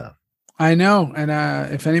that stuff. I know. And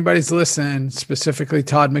if anybody's listening, specifically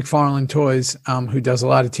Todd McFarlane Toys, who does a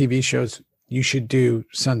lot of TV shows, You should do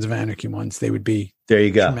Sons of Anarchy ones. They would be there.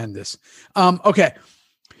 You go. Tremendous. Okay.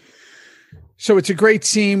 So it's a great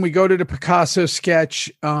scene. We go to the Picasso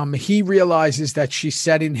sketch. He realizes that she's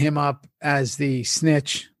setting him up as the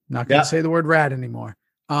snitch. Not going to say the word rat anymore.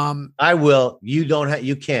 I will. You don't.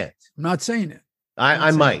 You can't. I'm not saying it.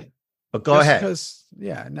 I might, but go ahead. Because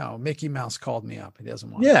Mickey Mouse called me up. He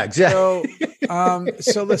doesn't want. Yeah, exactly.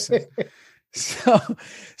 So listen.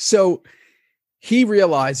 So he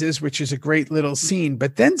realizes, which is a great little scene,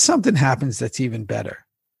 but then something happens that's even better.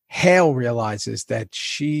 Hale realizes that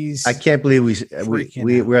she's. I can't believe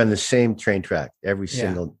we're on the same train track every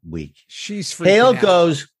single week. She's Hale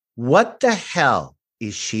goes, "What the hell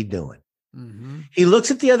is she doing?" Mm-hmm. He looks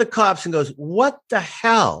at the other cops and goes, "What the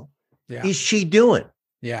hell is she doing?"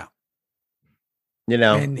 Yeah,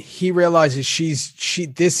 and he realizes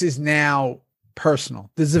this is now personal.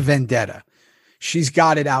 This is a vendetta. She's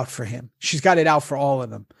got it out for him. She's got it out for all of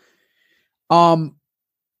them.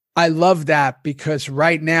 I love that because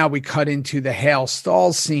right now we cut into the Hale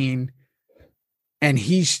Stahl scene, and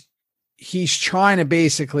he's trying to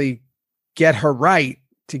basically get her right,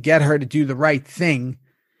 to get her to do the right thing.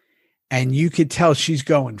 And you could tell she's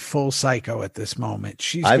going full psycho at this moment.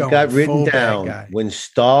 I've got written down when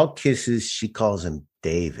Stahl kisses, she calls him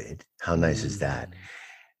David. How nice is that?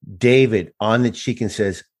 David on the cheek and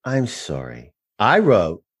says, "I'm sorry." I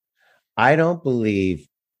wrote, "I don't believe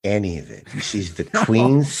any of it. She's the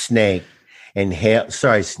queen snake and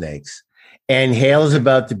snakes. And Hale's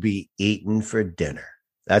about to be eaten for dinner."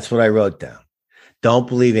 That's what I wrote down. Don't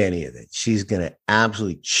believe any of it. She's going to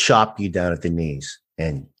absolutely chop you down at the knees.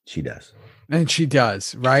 And she does. And she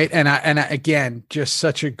does. Right. And again, just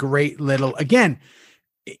such a great little,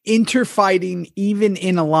 interfighting, even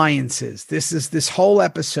in alliances. This whole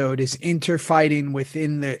episode is interfighting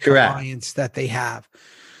within the alliance that they have.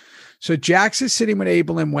 So Jax is sitting with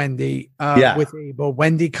Abel and Wendy. With Abel,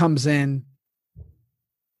 Wendy comes in.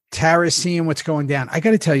 Tara's seeing what's going down. I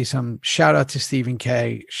got to tell you something. Shout out to Stephen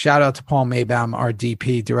K. Shout out to Paul Maybaum, our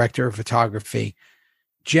DP, director of photography.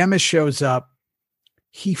 Gemma shows up.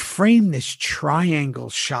 He framed this triangle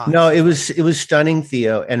shot. No, it was stunning,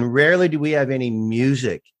 Theo. And rarely do we have any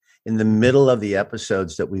music in the middle of the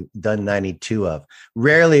episodes that we've done 92 of.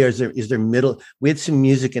 Rarely is there middle. We had some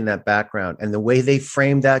music in that background, and the way they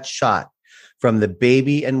framed that shot from the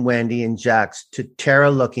baby and Wendy and Jax to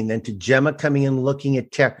Tara looking, then to Gemma coming in looking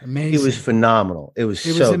at Tara. Amazing. It was phenomenal. It was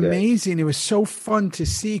amazing. It was so fun to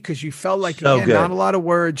see because you felt like not a lot of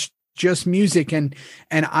words, just music. And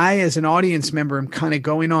I, as an audience member, am kind of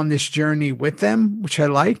going on this journey with them, which I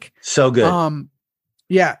like. So good.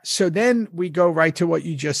 So then we go right to what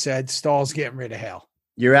you just said. Stahl's getting rid of Hale.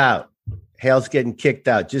 You're out. Hale's getting kicked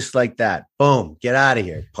out just like that. Boom. Get out of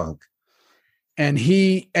here, punk. And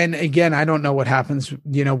again, I don't know what happens,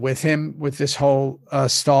 with him with this whole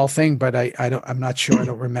Stahl thing, but I'm not sure. I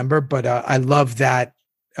don't remember, but I love that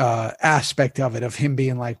aspect of it, of him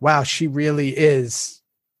being like, wow, she really is.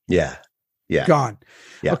 Yeah. Gone.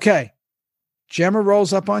 Yeah. Okay. Gemma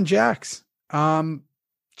rolls up on Jax. Didn't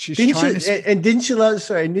you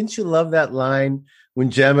love that line when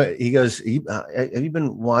Gemma, he goes, have you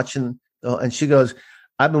been watching? Oh, and she goes,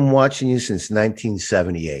 "I've been watching you since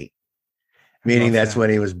 1978. Meaning that's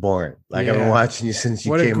when he was born. Like, I've been watching you since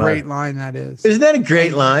you came out. What a great line that is. Isn't that a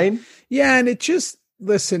great line? Yeah. And it just,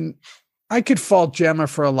 listen, I could fault Gemma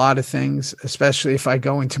for a lot of things, especially if I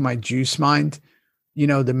go into my juice mind,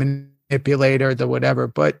 the manipulator, the whatever,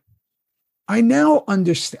 but I now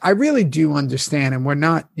understand. I really do understand. And we're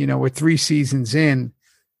not, we're 3 seasons in,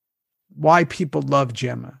 why people love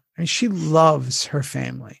Gemma. And she loves her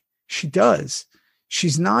family. She does.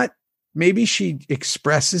 She's not, maybe she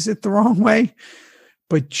expresses it the wrong way,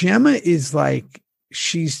 but Gemma is like,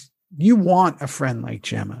 you want a friend like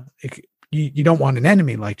Gemma. You don't want an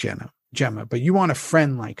enemy like Gemma, but you want a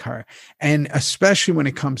friend like her. And especially when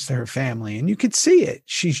it comes to her family, and you could see it,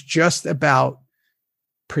 she's just about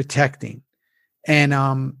protecting. And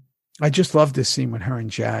I just love this scene with her and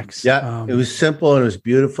Jax. Yeah, it was simple and it was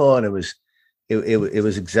beautiful, and it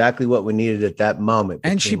was exactly what we needed at that moment.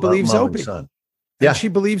 And she believes Opie. Yeah, she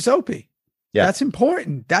believes Opie. Yeah, that's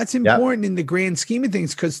important. That's important in the grand scheme of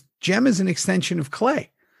things because Jem is an extension of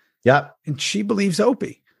Clay. Yeah, and she believes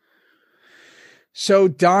Opie. So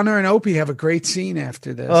Donna and Opie have a great scene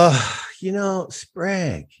after this.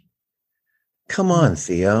 Sprague. Come on,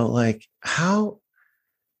 Theo. Like, how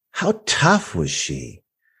tough was she?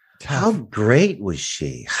 How great was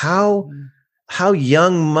she? How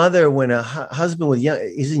young mother when a husband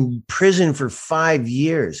is in prison for 5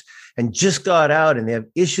 years and just got out and they have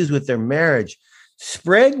issues with their marriage.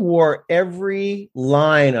 Sprague wore every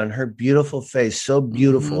line on her beautiful face, so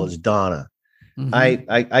beautiful as Donna.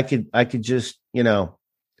 Mm-hmm. I could just, no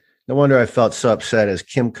wonder I felt so upset as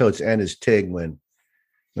Kim Coates and as Tig when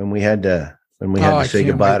we had to say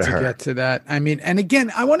goodbye to her. Get to that. I mean, and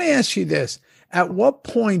again, I want to ask you this: at what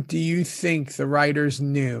point do you think the writers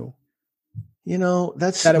knew?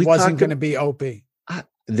 That it wasn't going to be Opie.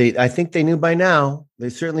 I think they knew by now. They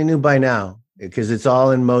certainly knew by now because it's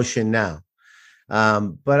all in motion now.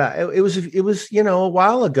 But it was a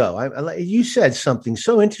while ago. You said something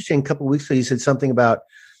so interesting a couple of weeks ago. You said something about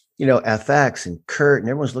FX and Kurt, and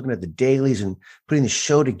everyone's looking at the dailies and putting the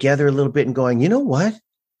show together a little bit and going, you know what?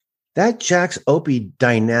 That Jax Opie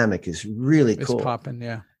dynamic is really cool. It's popping,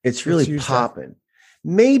 yeah. It's really popping.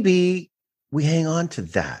 Maybe we hang on to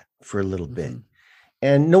that for a little bit.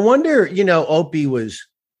 And no wonder, Opie was,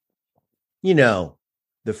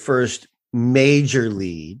 the first major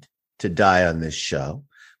lead to die on this show.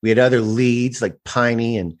 We had other leads like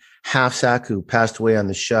Piney and Halfsack who passed away on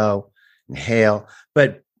the show, and Hale.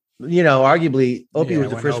 But arguably, Opie was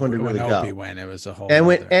the first one to really go. Opie went, it was a whole.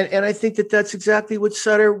 And I think that's exactly what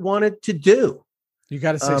Sutter wanted to do. You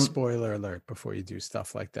got to say spoiler alert before you do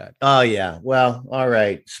stuff like that. Oh yeah, well, all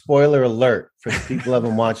right. Spoiler alert for the people who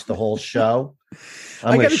haven't watched the whole show.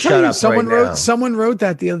 I got to tell you, someone wrote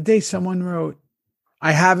that the other day. Someone wrote,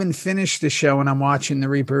 "I haven't finished the show, and I'm watching the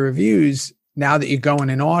Reaper reviews now that you're going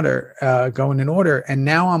in order, and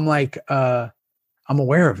now I'm like, I'm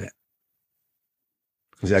aware of it."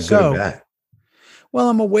 Is that good or bad? Well,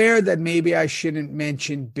 I'm aware that maybe I shouldn't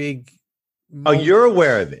mention big. Oh, you're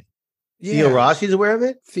aware of it. Yeah. Theo Rossi's aware of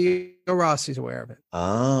it? Theo Rossi's aware of it.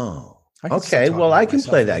 Oh, okay. Well, I can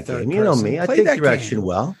play that game. You know me. I take direction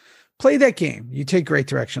well. Play that game. You take great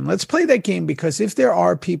direction. Let's play that game, because if there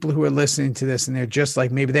are people who are listening to this and they're just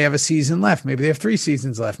like, maybe they have a season left, maybe they have 3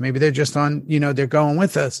 seasons left, maybe they're just on, they're going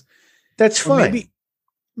with us. That's fine.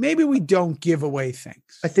 Maybe we don't give away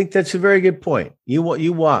things. I think that's a very good point. You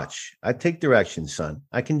watch. I take direction, son.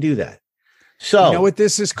 I can do that. So you know what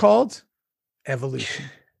this is called? Evolution.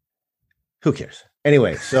 Who cares?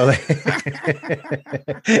 Anyway, so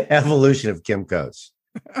evolution of Kim Coates.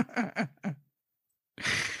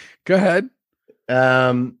 Go ahead.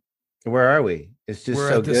 Where are we? It's just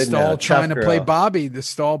We're at the stall trying to play Bobby, the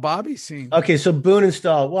stall Bobby scene. Okay, so Boone and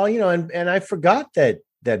Stall. Well, and I forgot that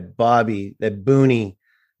Booney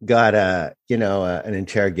got an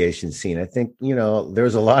interrogation scene. I think there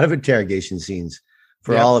was a lot of interrogation scenes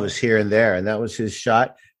for all of us here and there, and that was his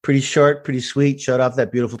shot. Pretty short, pretty sweet. Showed off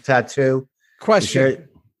that beautiful tattoo. Question.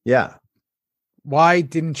 Yeah. Why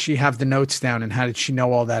didn't she have the notes down, and how did she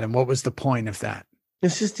know all that, and what was the point of that?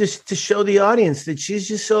 It's just to show the audience that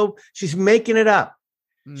she's making it up.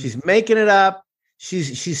 She's making it up.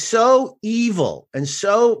 She's so evil and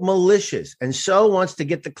so malicious and so wants to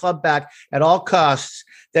get the club back at all costs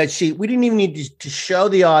that we didn't even need to show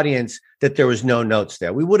the audience that there was no notes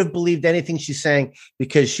there. We would have believed anything she's saying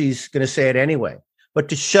because she's going to say it anyway. But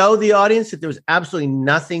to show the audience that there was absolutely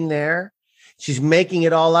nothing there, she's making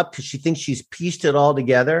it all up because she thinks she's pieced it all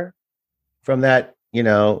together from that,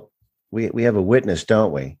 we have a witness,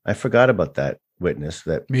 don't we? I forgot about that witness.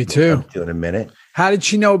 Me too. We'll do in a minute. How did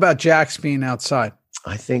she know about Jax being outside?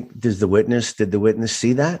 I think, did the witness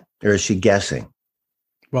see that, or is she guessing?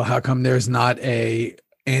 Well, how come there's not a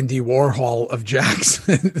Andy Warhol of Jax,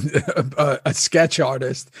 a sketch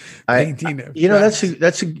artist painting it?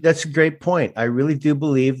 That's a great point. I really do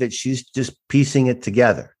believe that she's just piecing it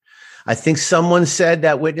together. I think someone said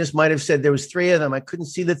that witness might have said there was 3 of them. I couldn't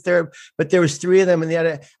see the third, but there was 3 of them, and they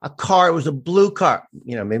had a car. It was a blue car.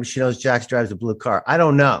 Maybe she knows Jax drives a blue car. I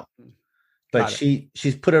don't know, but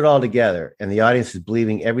she's put it all together, and the audience is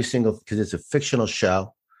believing every single, because it's a fictional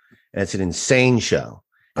show, and it's an insane show,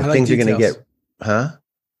 and things are going to get,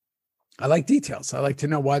 I like details. I like to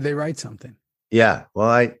know why they write something. Yeah,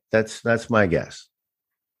 well, that's my guess.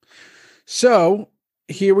 So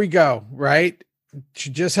here we go. Right. She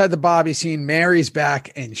just had the Bobby scene. Mary's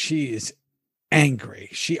back, and she is angry.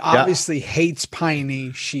 She obviously hates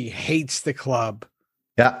Piney. She hates the club.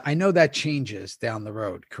 Yeah. I know that changes down the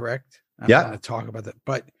road, correct? I'm going to talk about that,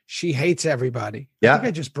 but she hates everybody. Yeah. I think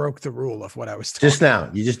I just broke the rule of what I was talking just now.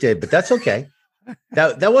 about. You just did, but that's okay.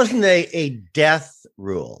 that wasn't a death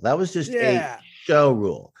rule. That was just a show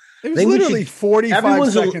rule. It was literally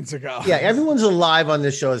 45 seconds ago. Yeah. Everyone's alive on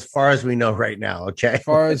this show as far as we know right now. Okay. As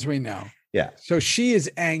far as we know. Yeah. So she is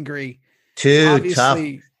angry. Two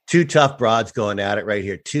tough broads going at it right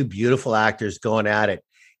here. 2 beautiful actors going at it.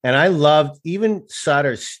 And I loved even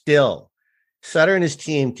Sutter and his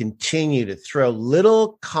team continue to throw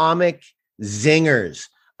little comic zingers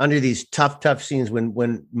under these tough scenes.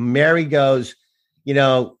 When Mary goes,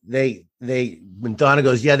 when Donna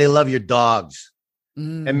goes, yeah, they love your dogs.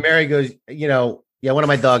 And Mary goes, yeah, one of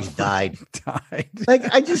my dogs died.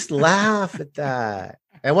 Like, I just laugh at that.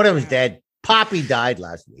 And one of them's dead. Poppy died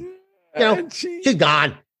last week. She's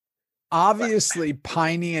gone. Obviously,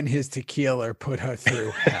 Piney and his tequila put her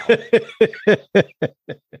through hell.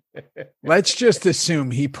 Let's just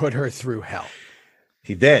assume he put her through hell.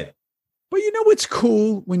 He did. But you know what's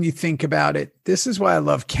cool when you think about it? This is why I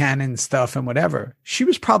love canon stuff and whatever. She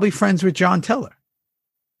was probably friends with John Teller.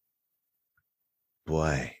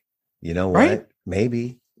 Boy, you know what? Right?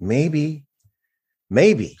 Maybe.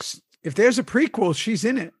 If there's a prequel, she's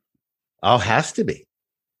in it. Oh, has to be.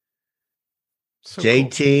 So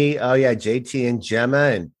JT. Cool. Oh, yeah. JT and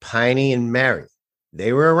Gemma and Piney and Mary.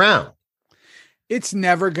 They were around. It's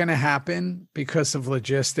never going to happen because of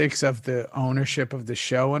logistics of the ownership of the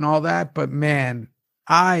show and all that. But man,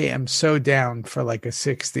 I am so down for like a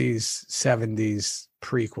 60s, 70s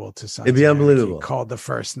prequel to something. It'd be unbelievable. Called The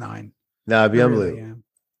First Nine. No, it'd be unbelievable.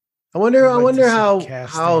 I wonder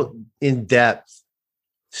how in depth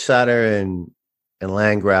Sutter and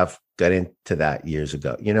Landgraf got into that years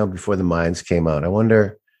ago, before the Mines came out. I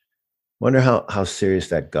wonder how serious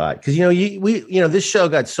that got. Because, this show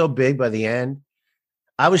got so big by the end.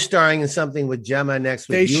 I was starring in something with Gemma next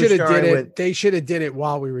week. They should have did it. They should have did it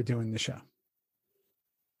while we were doing the show.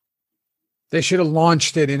 They should have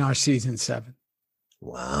launched it in our season 7.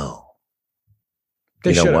 Wow.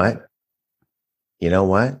 You know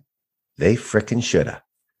what? They freaking should have.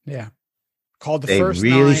 Yeah. Called they First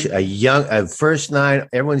really Nine. A First Nine.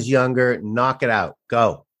 Everyone's younger. Knock it out.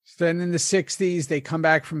 Go. So then in the 60s, they come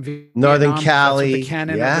back from Vietnam. Northern Cali. That's the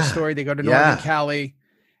canon of the story. They go to Northern Cali.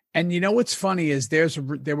 And you know what's funny is there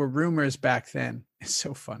were rumors back then. It's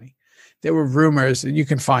so funny. There were rumors, and you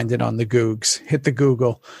can find it on the Googs. Hit the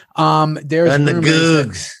Google. On the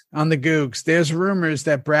Googs. There's rumors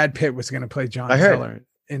that Brad Pitt was going to play John Teller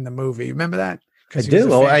in the movie. Remember that? I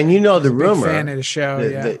do. And the rumor. Fan of the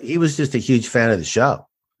show. He was just a huge fan of the show.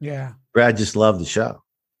 Yeah. Brad just loved the show.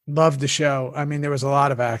 Loved the show. I mean, there was a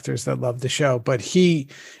lot of actors that loved the show, but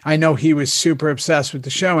I know he was super obsessed with the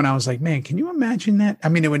show. And I was like, man, can you imagine that? I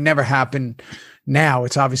mean, it would never happen now.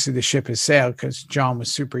 It's obviously the ship has sailed because John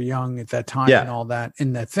was super young at that time and all that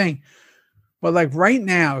in that thing. But like right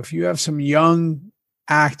now, if you have some young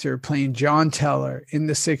actor playing John Teller in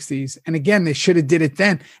the 60s, and again, they should have did it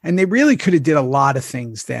then. And they really could have did a lot of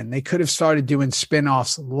things then. They could have started doing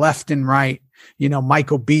spinoffs left and right.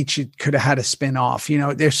 Michael Beach could have had a spin-off.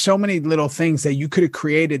 There's so many little things that you could have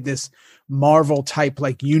created this Marvel type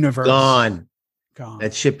like universe. Gone.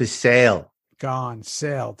 That ship has sailed. Gone.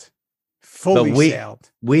 Sailed. Fully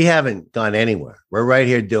sailed. We haven't gone anywhere. We're right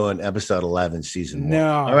here doing episode 11, season 1.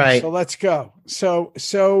 No. All right. So let's go. So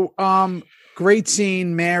great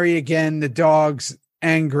scene. Mary again, the dog's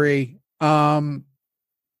angry. Gemma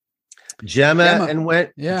and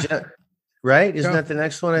went. Yeah. Right? Isn't that the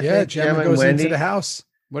next one? I think Gemma goes into the house.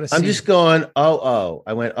 What a scene. I'm just going,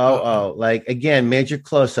 I went, like again, major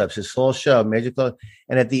close-ups, this whole show, major close.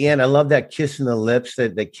 And at the end, I love that kiss in the lips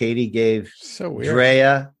that Katie gave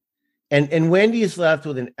Drea. And Wendy is left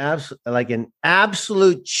with an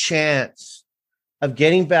absolute chance of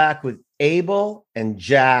getting back with Abel and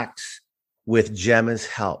Jax with Gemma's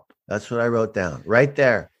help. That's what I wrote down right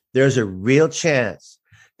there. There's a real chance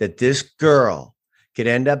that this girl could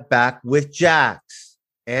end up back with Jax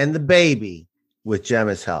and the baby with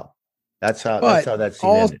Gemma's help. That's how that scene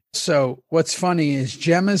ended. So what's funny is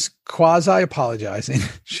Gemma's quasi apologizing.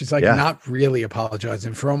 She's like not really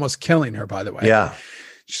apologizing for almost killing her, by the way. Yeah.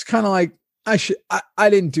 She's kind of like, I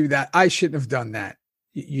didn't do that. I shouldn't have done that.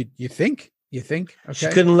 You think? Okay. She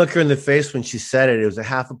couldn't look her in the face when she said it. It was a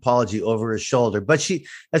half apology over her shoulder, but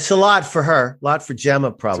that's a lot for her, a lot for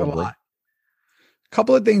Gemma, probably.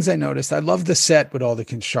 Couple of things I noticed. I love the set with all the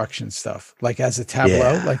construction stuff, like as a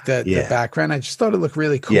tableau, like the background. I just thought it looked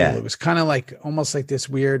really cool. Yeah. It was kind of like almost like this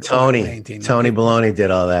weird painting. Tony Baloney did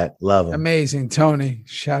all that. Love him. Amazing. Tony.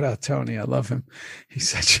 Shout out Tony. I love him. He's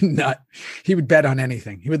such a nut. He would bet on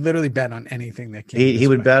anything. He would literally bet on anything that came. He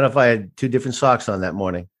would bet if I had 2 different socks on that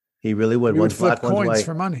morning. He really would. One black, one's white.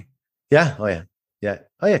 For money. Yeah. Oh yeah. Yeah.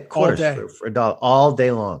 Oh yeah. Of course. For $1 all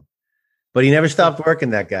day long. But he never stopped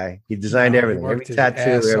working, that guy. He designed everything, every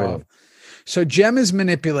tattoo, everything. So Jem is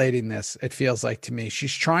manipulating this, it feels like to me.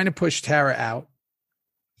 She's trying to push Tara out.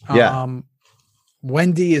 Yeah.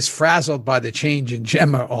 Wendy is frazzled by the change in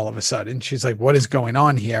Gemma all of a sudden. She's like, what is going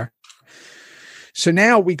on here? So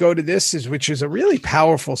now we go to this, which is a really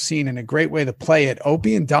powerful scene and a great way to play it.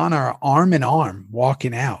 Opie and Donna are arm in arm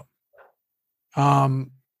walking out.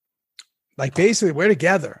 Like basically we're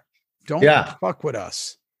together. Don't fuck with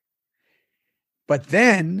us. But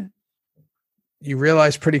then you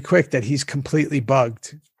realize pretty quick that he's completely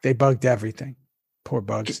bugged. They bugged everything. Poor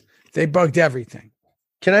bugs. They bugged everything.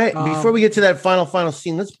 Can I, before we get to that final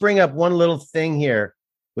scene, let's bring up one little thing here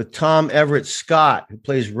with Tom Everett Scott, who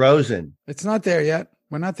plays Rosen. It's not there yet.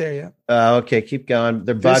 We're not there yet. Okay, keep going.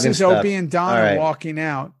 They're bugging. This is Opie and Donna walking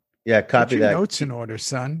out. Yeah, copy that. Notes in order,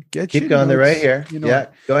 son. Keep going. They're right here.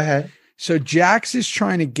 Go ahead. So Jax is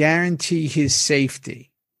trying to guarantee his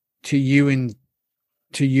safety to you and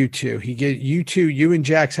to you two. You and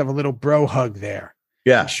Jax have a little bro hug there.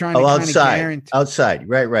 Yeah. He's trying to outside.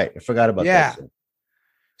 Right. I forgot about that.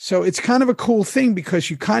 So it's kind of a cool thing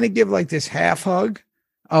because you kind of give like this half hug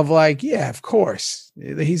of like, yeah, of course.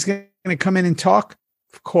 He's going to come in and talk.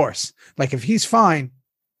 Of course. Like if he's fine,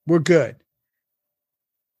 we're good.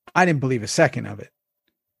 I didn't believe a second of it.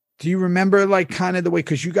 Do you remember like kind of the way,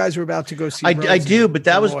 because you guys were about to go see I do, but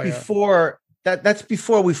that was before that's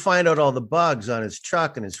before we find out all the bugs on his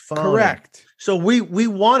truck and his phone. Correct. So we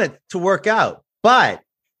want it to work out, but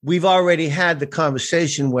we've already had the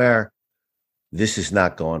conversation where this is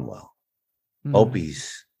not going well.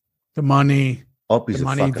 Opie's the money,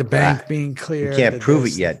 the bank being clear. We can't prove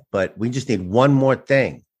it yet, but we just need one more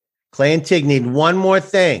thing. Clay and Tig need one more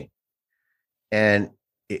thing. And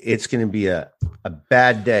it's going to be a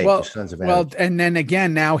bad day for Sons of Anarchy. Well, and then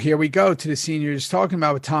again, now here we go to the seniors talking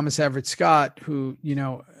about with Thomas Everett Scott, who,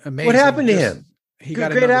 amazing. What happened to him? He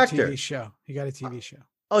got a great actor. TV show. He got a TV show.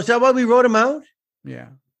 Oh, is that why we wrote him out? Yeah.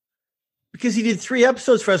 Because he did 3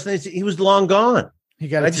 episodes for us and he was long gone. He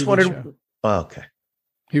got a TV show. Oh, okay.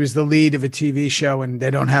 He was the lead of a TV show and they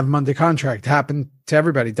don't have him under contract. Happened to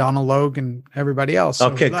everybody, Donald Logue and everybody else. So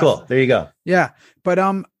okay, cool. There you go. Yeah. But,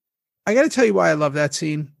 I got to tell you why I love that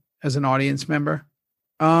scene as an audience member.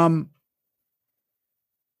 You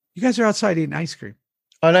guys are outside eating ice cream.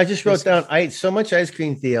 Oh, and I just wrote down, I ate so much ice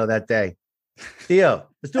cream, Theo, that day. Theo,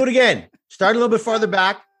 let's do it again. Start a little bit farther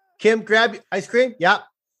back. Kim, grab ice cream. Yeah.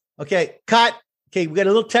 Okay, cut. Okay, we got a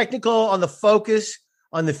little technical on the focus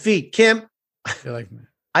on the feet. Kim, you like me?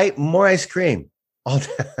 I ate more ice cream.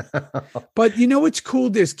 But you know what's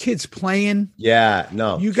cool? There's kids playing. Yeah,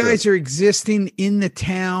 no. You guys are existing in the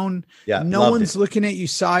town. Yeah, no one's looking at you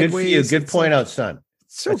sideways. Good for you. Good point out, son.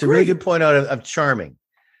 That's a really good point out of Charming,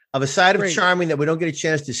 of a side of Charming that we don't get a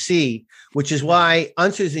chance to see, which is why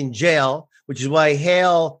Unser's in jail, which is why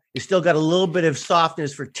Hale is still got a little bit of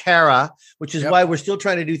softness for Tara, which is why we're still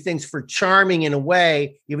trying to do things for Charming in a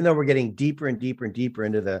way, even though we're getting deeper and deeper and deeper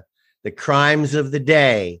into the crimes of the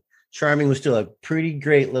day. Charming was still a pretty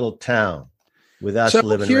great little town with us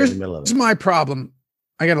living right in the middle of it. Here's my problem.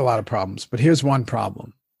 I got a lot of problems, but here's one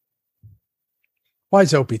problem. Why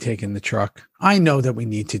is Opie taking the truck? I know that we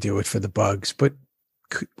need to do it for the bugs, but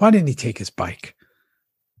why didn't he take his bike?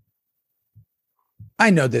 I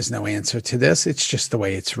know there's no answer to this. It's just the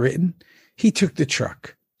way it's written. He took the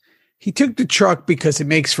truck. He took the truck because it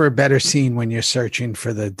makes for a better scene when you're searching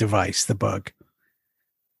for the device, the bug.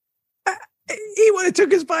 He would have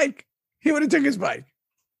took his bike.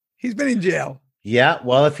 He's been in jail. Yeah.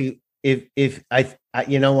 Well, if I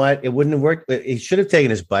you know what, it wouldn't have worked. He should have taken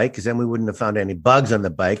his bike because then we wouldn't have found any bugs on the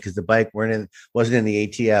bike because the bike wasn't in the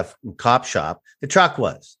ATF cop shop. The truck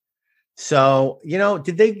was. So,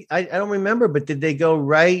 did they, I don't remember, but did they go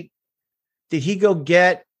right? Did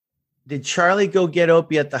Charlie go get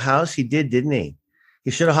Opie at the house? He did, didn't he?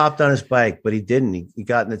 He should have hopped on his bike, but he didn't. He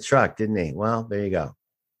got in the truck, didn't he? Well, there you go.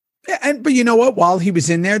 Yeah, but you know what? While he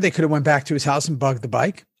was in there, they could have went back to his house and bugged the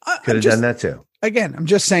bike. Could have done that too. Again, I'm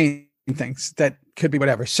just saying things that could be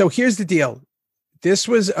whatever. So here's the deal. This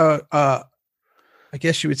was I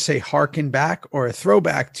guess you would say harken back or a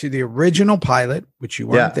throwback to the original pilot, which you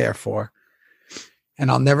weren't there for.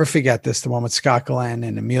 And I'll never forget this, the one with Scott Glenn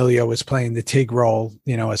and Emilio was playing the Tig role,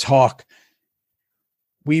 as Hawk.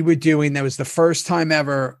 That was the first time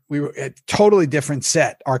ever we were at a totally different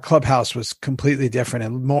set. Our clubhouse was completely different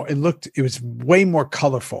and it was way more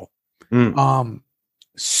colorful.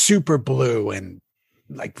 Super blue and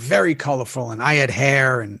like very colorful. And I had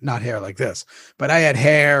hair and not hair like this, but I had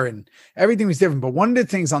hair and everything was different. But one of the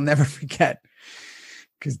things I'll never forget,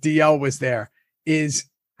 because DL was there, is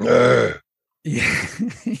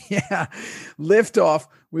lift off.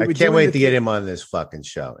 I can't wait to get him on this fucking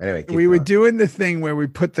show. Anyway, we were doing the thing where we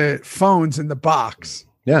put the phones in the box.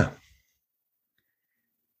 Yeah.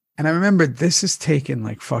 And I remember this is taking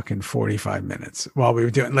like fucking 45 minutes while we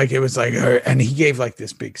were doing, like, it was like, and he gave like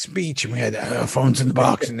this big speech and we had phones in the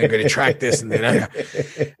box and they're going to track this. And I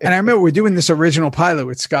remember we're doing this original pilot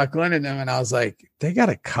with Scott Glenn and them. And I was like, they got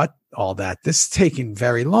to cut all that. This is taking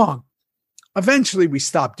very long. Eventually we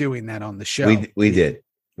stopped doing that on the show. We did.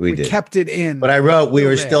 We did. Kept it in. But I wrote, we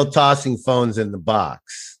were still tossing phones in the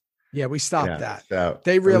box. Yeah, we stopped that. So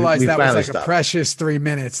they realized that was like a precious 3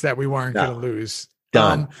 minutes that we weren't going to lose.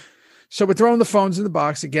 Done. So we're throwing the phones in the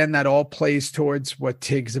box. Again, that all plays towards what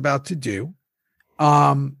Tig's about to do.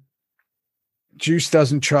 Juice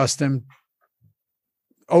doesn't trust him.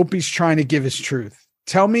 Opie's trying to give his truth.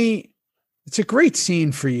 Tell me, it's a great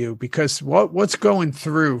scene for you because what's going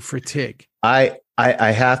through for Tig? I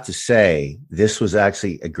have to say, this was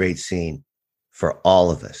actually a great scene for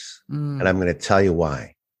all of us. And I'm going to tell you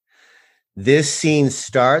why. This scene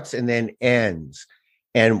starts and then ends.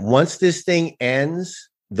 And once this thing ends,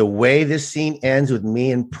 the way this scene ends with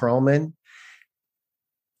me and Perlman,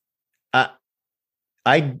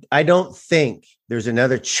 I don't think there's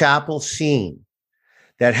another Chapel scene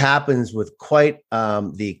that happens with quite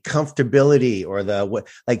the comfortability or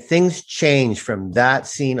like things change from that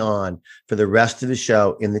scene on for the rest of the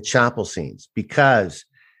show in the Chapel scenes. Because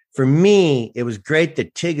for me, it was great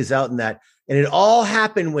that Tig is out in that. And it all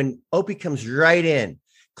happened when Opie comes right in.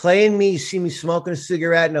 Clay and me, you see me smoking a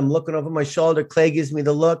cigarette and I'm looking over my shoulder. Clay gives me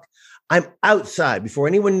the look. I'm outside before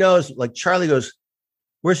anyone knows. Like Charlie goes,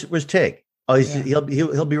 where's Tig? Oh,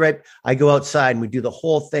 he'll be right. I go outside and we do the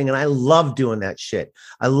whole thing. And I love doing that shit.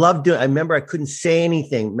 I remember I couldn't say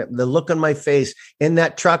anything. The look on my face in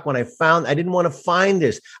that truck when I didn't want to find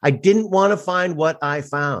this. I didn't want to find what I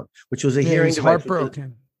found, which was a hearing device.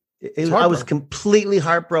 Heartbroken. I was completely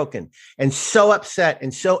heartbroken and so upset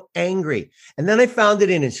and so angry. And then I found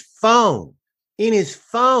it in his phone.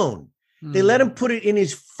 They let him put it in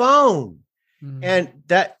his phone. And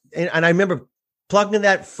I remember plugging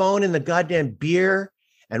that phone in the goddamn beer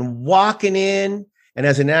and walking in. And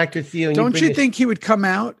as an actor, Theo, don't you think he would come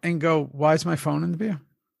out and go, "Why is my phone in the beer?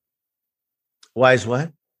 Why is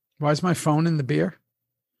what? Why is my phone in the beer?"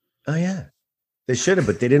 Oh yeah, they should have,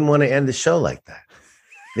 but they didn't want to end the show like that.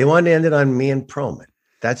 They wanted to end it on me and Perlman.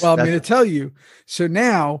 I'm going to tell you. So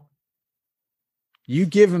now you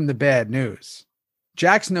give him the bad news.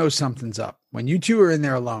 Jax knows something's up. When you two are in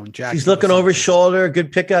there alone, Jax. He's looking over his shoulder.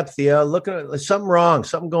 Good pickup, Theo. Looking at something wrong.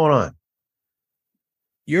 Something going on.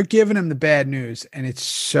 You're giving him the bad news. And it's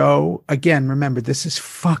so, again, remember, this is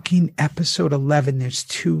fucking episode 11. There's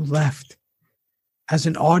 2 left. As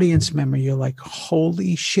an audience member, you're like,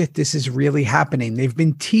 holy shit, this is really happening. They've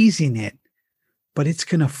been teasing it. But it's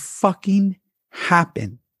going to fucking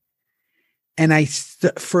happen. And I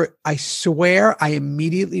swear I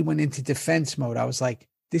immediately went into defense mode. I was like,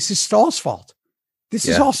 this is Stahl's fault. This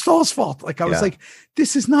is all Stahl's fault. Like I was like,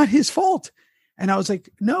 this is not his fault. And I was like,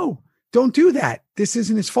 no, don't do that. This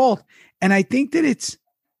isn't his fault. And I think that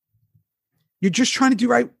you're just trying to do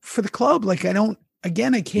right for the club. Like I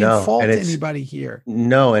can't fault anybody here.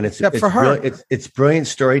 No. And except for her. It's brilliant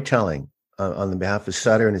storytelling on the behalf of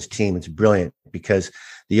Sutter and his team. It's brilliant. Because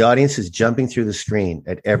the audience is jumping through the screen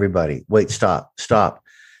at everybody. Wait, stop.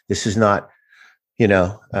 This is not,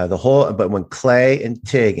 but when Clay and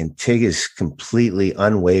Tig is completely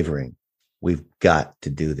unwavering, we've got to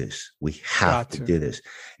do this. We have to do this.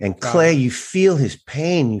 And Clay, you feel his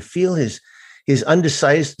pain. You feel his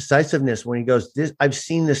undecisiveness when he goes, I've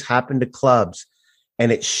seen this happen to clubs and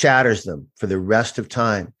it shatters them for the rest of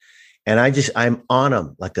time. And I'm on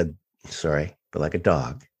him like a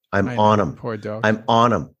dog. I'm on him. Poor dog. I'm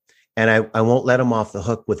on him. And I won't let him off the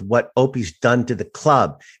hook with what Opie's done to the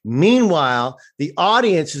club. Meanwhile, the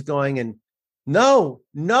audience is going and no.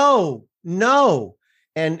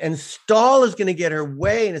 And Stahl is going to get her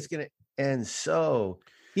way and it's going to, and so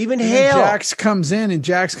even Hale. Jax comes in. He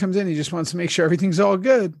just wants to make sure everything's all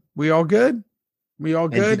good. We all good?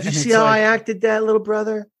 Did you see how I acted that, little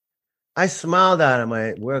brother? I smiled at him.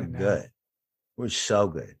 We're good. We're so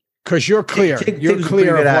good. Because you're clear. You're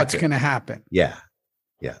clear of what's going to happen. Yeah.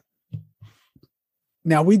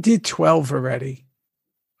 Now we did 12 already.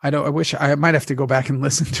 I wish I might have to go back and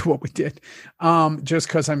listen to what we did. Just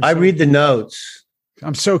because I read the notes.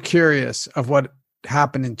 I'm so curious of what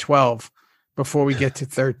happened in 12 before we get to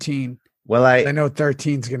 13. Well, I know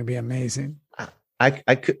 13 is going to be amazing. I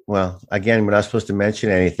could, well, again, we're not supposed to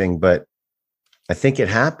mention anything, but I think it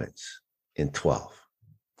happens in 12.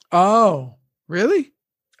 Oh, really?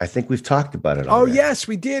 I think we've talked about it already. Oh, yes,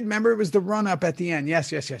 we did. Remember, it was the run up at the end.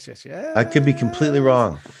 Yes. I could be completely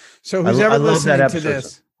wrong. So who's ever listening to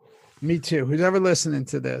this? Me too. Who's ever listening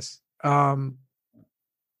to this? 12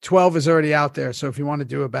 is already out there. So if you want to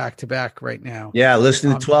do a back-to-back right now. Yeah,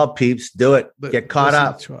 listen to 12, peeps. Do it. Get caught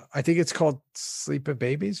up. I think it's called Sleep of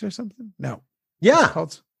Babies or something. No. Yeah.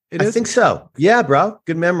 I think so. Yeah, bro.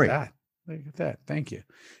 Good memory. Look at that. Thank you.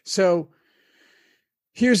 So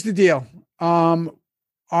here's the deal.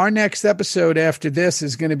 our next episode after this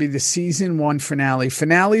is going to be the season 1 finale.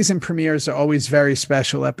 Finales and premieres are always very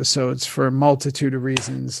special episodes for a multitude of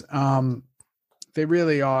reasons. They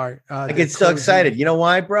really are. I get so excited. You know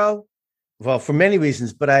why, bro? Well, for many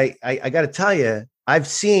reasons, but I got to tell you, I've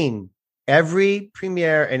seen every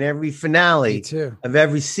premiere and every finale of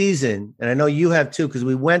every season. And I know you have too, because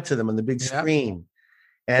we went to them on the big screen.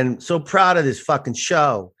 And so proud of this fucking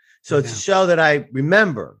show. So it's a show that I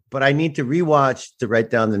remember, but I need to rewatch to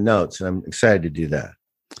write down the notes. And I'm excited to do that.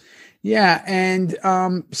 Yeah. And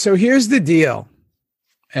so here's the deal,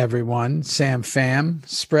 everyone. Sam Fam,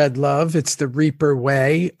 spread love. It's the Reaper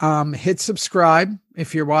way. Hit subscribe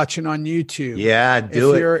if you're watching on YouTube. Yeah,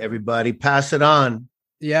 do it, everybody. Pass it on.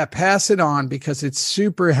 Yeah, pass it on because it's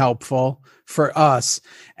super helpful for us.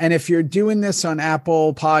 And if you're doing this on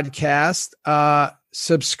Apple Podcast,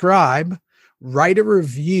 subscribe. Write a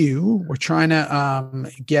review. We're trying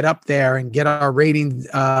to get up there and get our rating.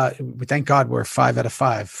 Thank God we're 5 out of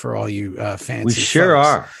 5 for all you fans. We sure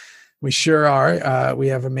are. We sure are. We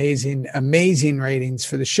have amazing ratings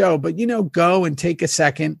for the show. But, go and take a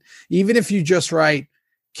second, even if you just write,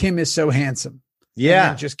 Kim is so handsome.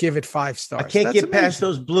 Yeah. Just give it 5 stars. I can't get past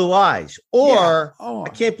those blue eyes. Or I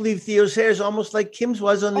can't believe Theo's hair is almost like Kim's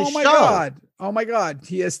was on this show. Oh, my God.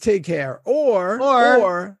 He has TIG hair.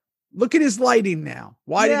 Or look at his lighting now.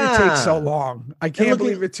 Why did it take so long? I can't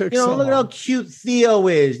believe it took so long. Look at how cute Theo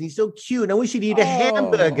is. He's so cute. I wish he'd eat a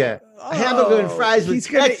hamburger. A hamburger and fries with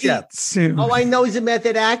ketchup. Eat soon. Oh, I know he's a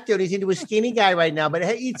method actor and he's into a skinny guy right now, but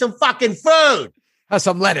eat some fucking food. Have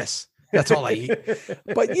some lettuce. That's all I eat.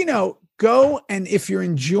 But, go, and if you're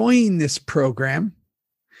enjoying this program,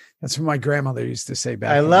 that's what my grandmother used to say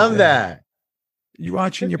back. I love that. You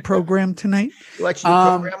watching your program tonight? You watching your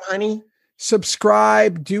program, honey?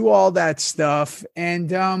 Subscribe, do all that stuff. And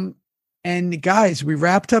guys, we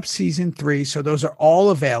wrapped up season 3. So those are all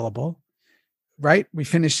available, right? We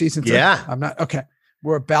finished season 3. Yeah. Okay.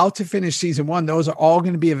 We're about to finish season 1. Those are all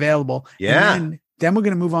going to be available. Yeah. And then we're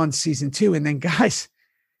going to move on to season 2. And then guys,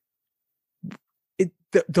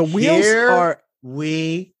 the wheels are.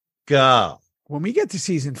 We go. When we get to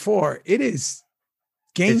season 4, it is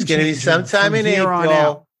game. It's going to be sometime in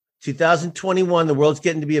April 2021. The world's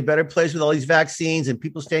getting to be a better place with all these vaccines and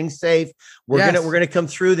people staying safe. We're gonna come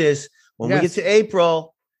through this. When we get to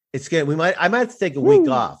April, I might have to take a week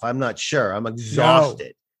off. I'm not sure. I'm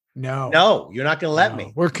exhausted. No, you're not gonna let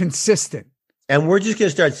me. We're consistent. And we're just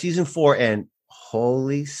gonna start season 4 and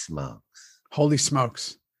holy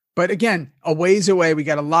smokes. But again, a ways away. We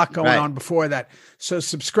got a lot going on before that. So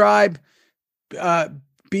subscribe,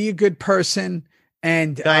 be a good person,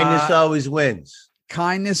 and kindness always wins.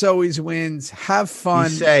 Kindness always wins. Have fun.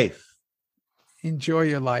 Be safe. Enjoy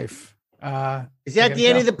your life. Is that the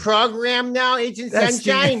end of the program now, Agent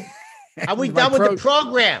Sunshine? Are we done with the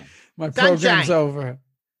program? My program's over.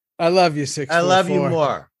 I love you, 644. I love you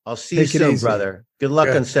more. I'll see you soon, brother. Good luck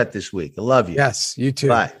on set this week. I love you. Yes, you too.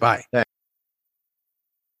 Bye. Bye.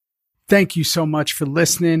 Thank you so much for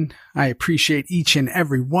listening. I appreciate each and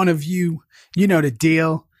every one of you. You know the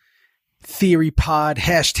deal. TheoryPod,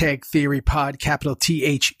 #TheoryPod, capital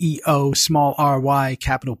THEO, small RY,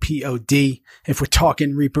 capital POD. If we're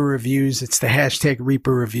talking Reaper Reviews, it's the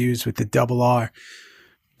 #Reaper Reviews with the double R.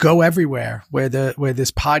 Go everywhere where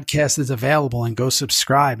this podcast is available and go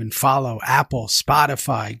subscribe and follow Apple,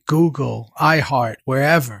 Spotify, Google, iHeart,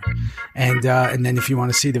 wherever. And then if you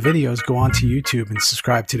want to see the videos, go onto YouTube and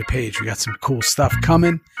subscribe to the page. We got some cool stuff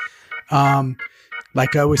coming.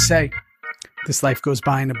 Like I always say, this life goes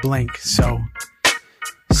by in a blink. So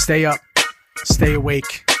stay up, stay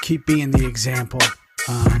awake, keep being the example.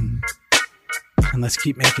 And let's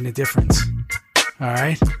keep making a difference. All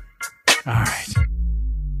right.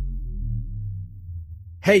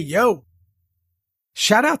 Hey, yo,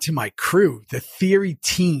 shout out to my crew, the Theory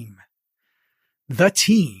team,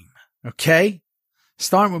 okay?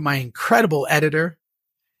 Starting with my incredible editor,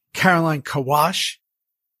 Caroline Kawash,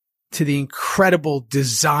 to the incredible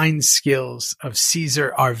design skills of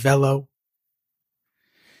Cesar Arvello,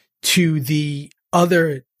 to the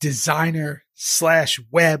other designer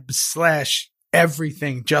 /web/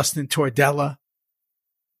 everything, Justin Tordella.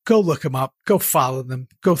 Go look them up, go follow them,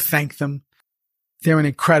 go thank them. They're an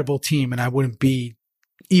incredible team, and I wouldn't be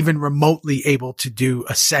even remotely able to do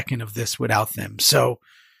a second of this without them. So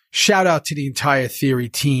shout out to the entire Theory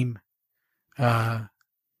team, or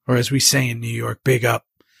as we say in New York, big up.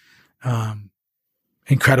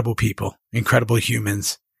 Incredible people, incredible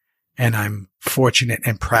humans, and I'm fortunate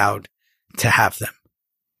and proud to have them.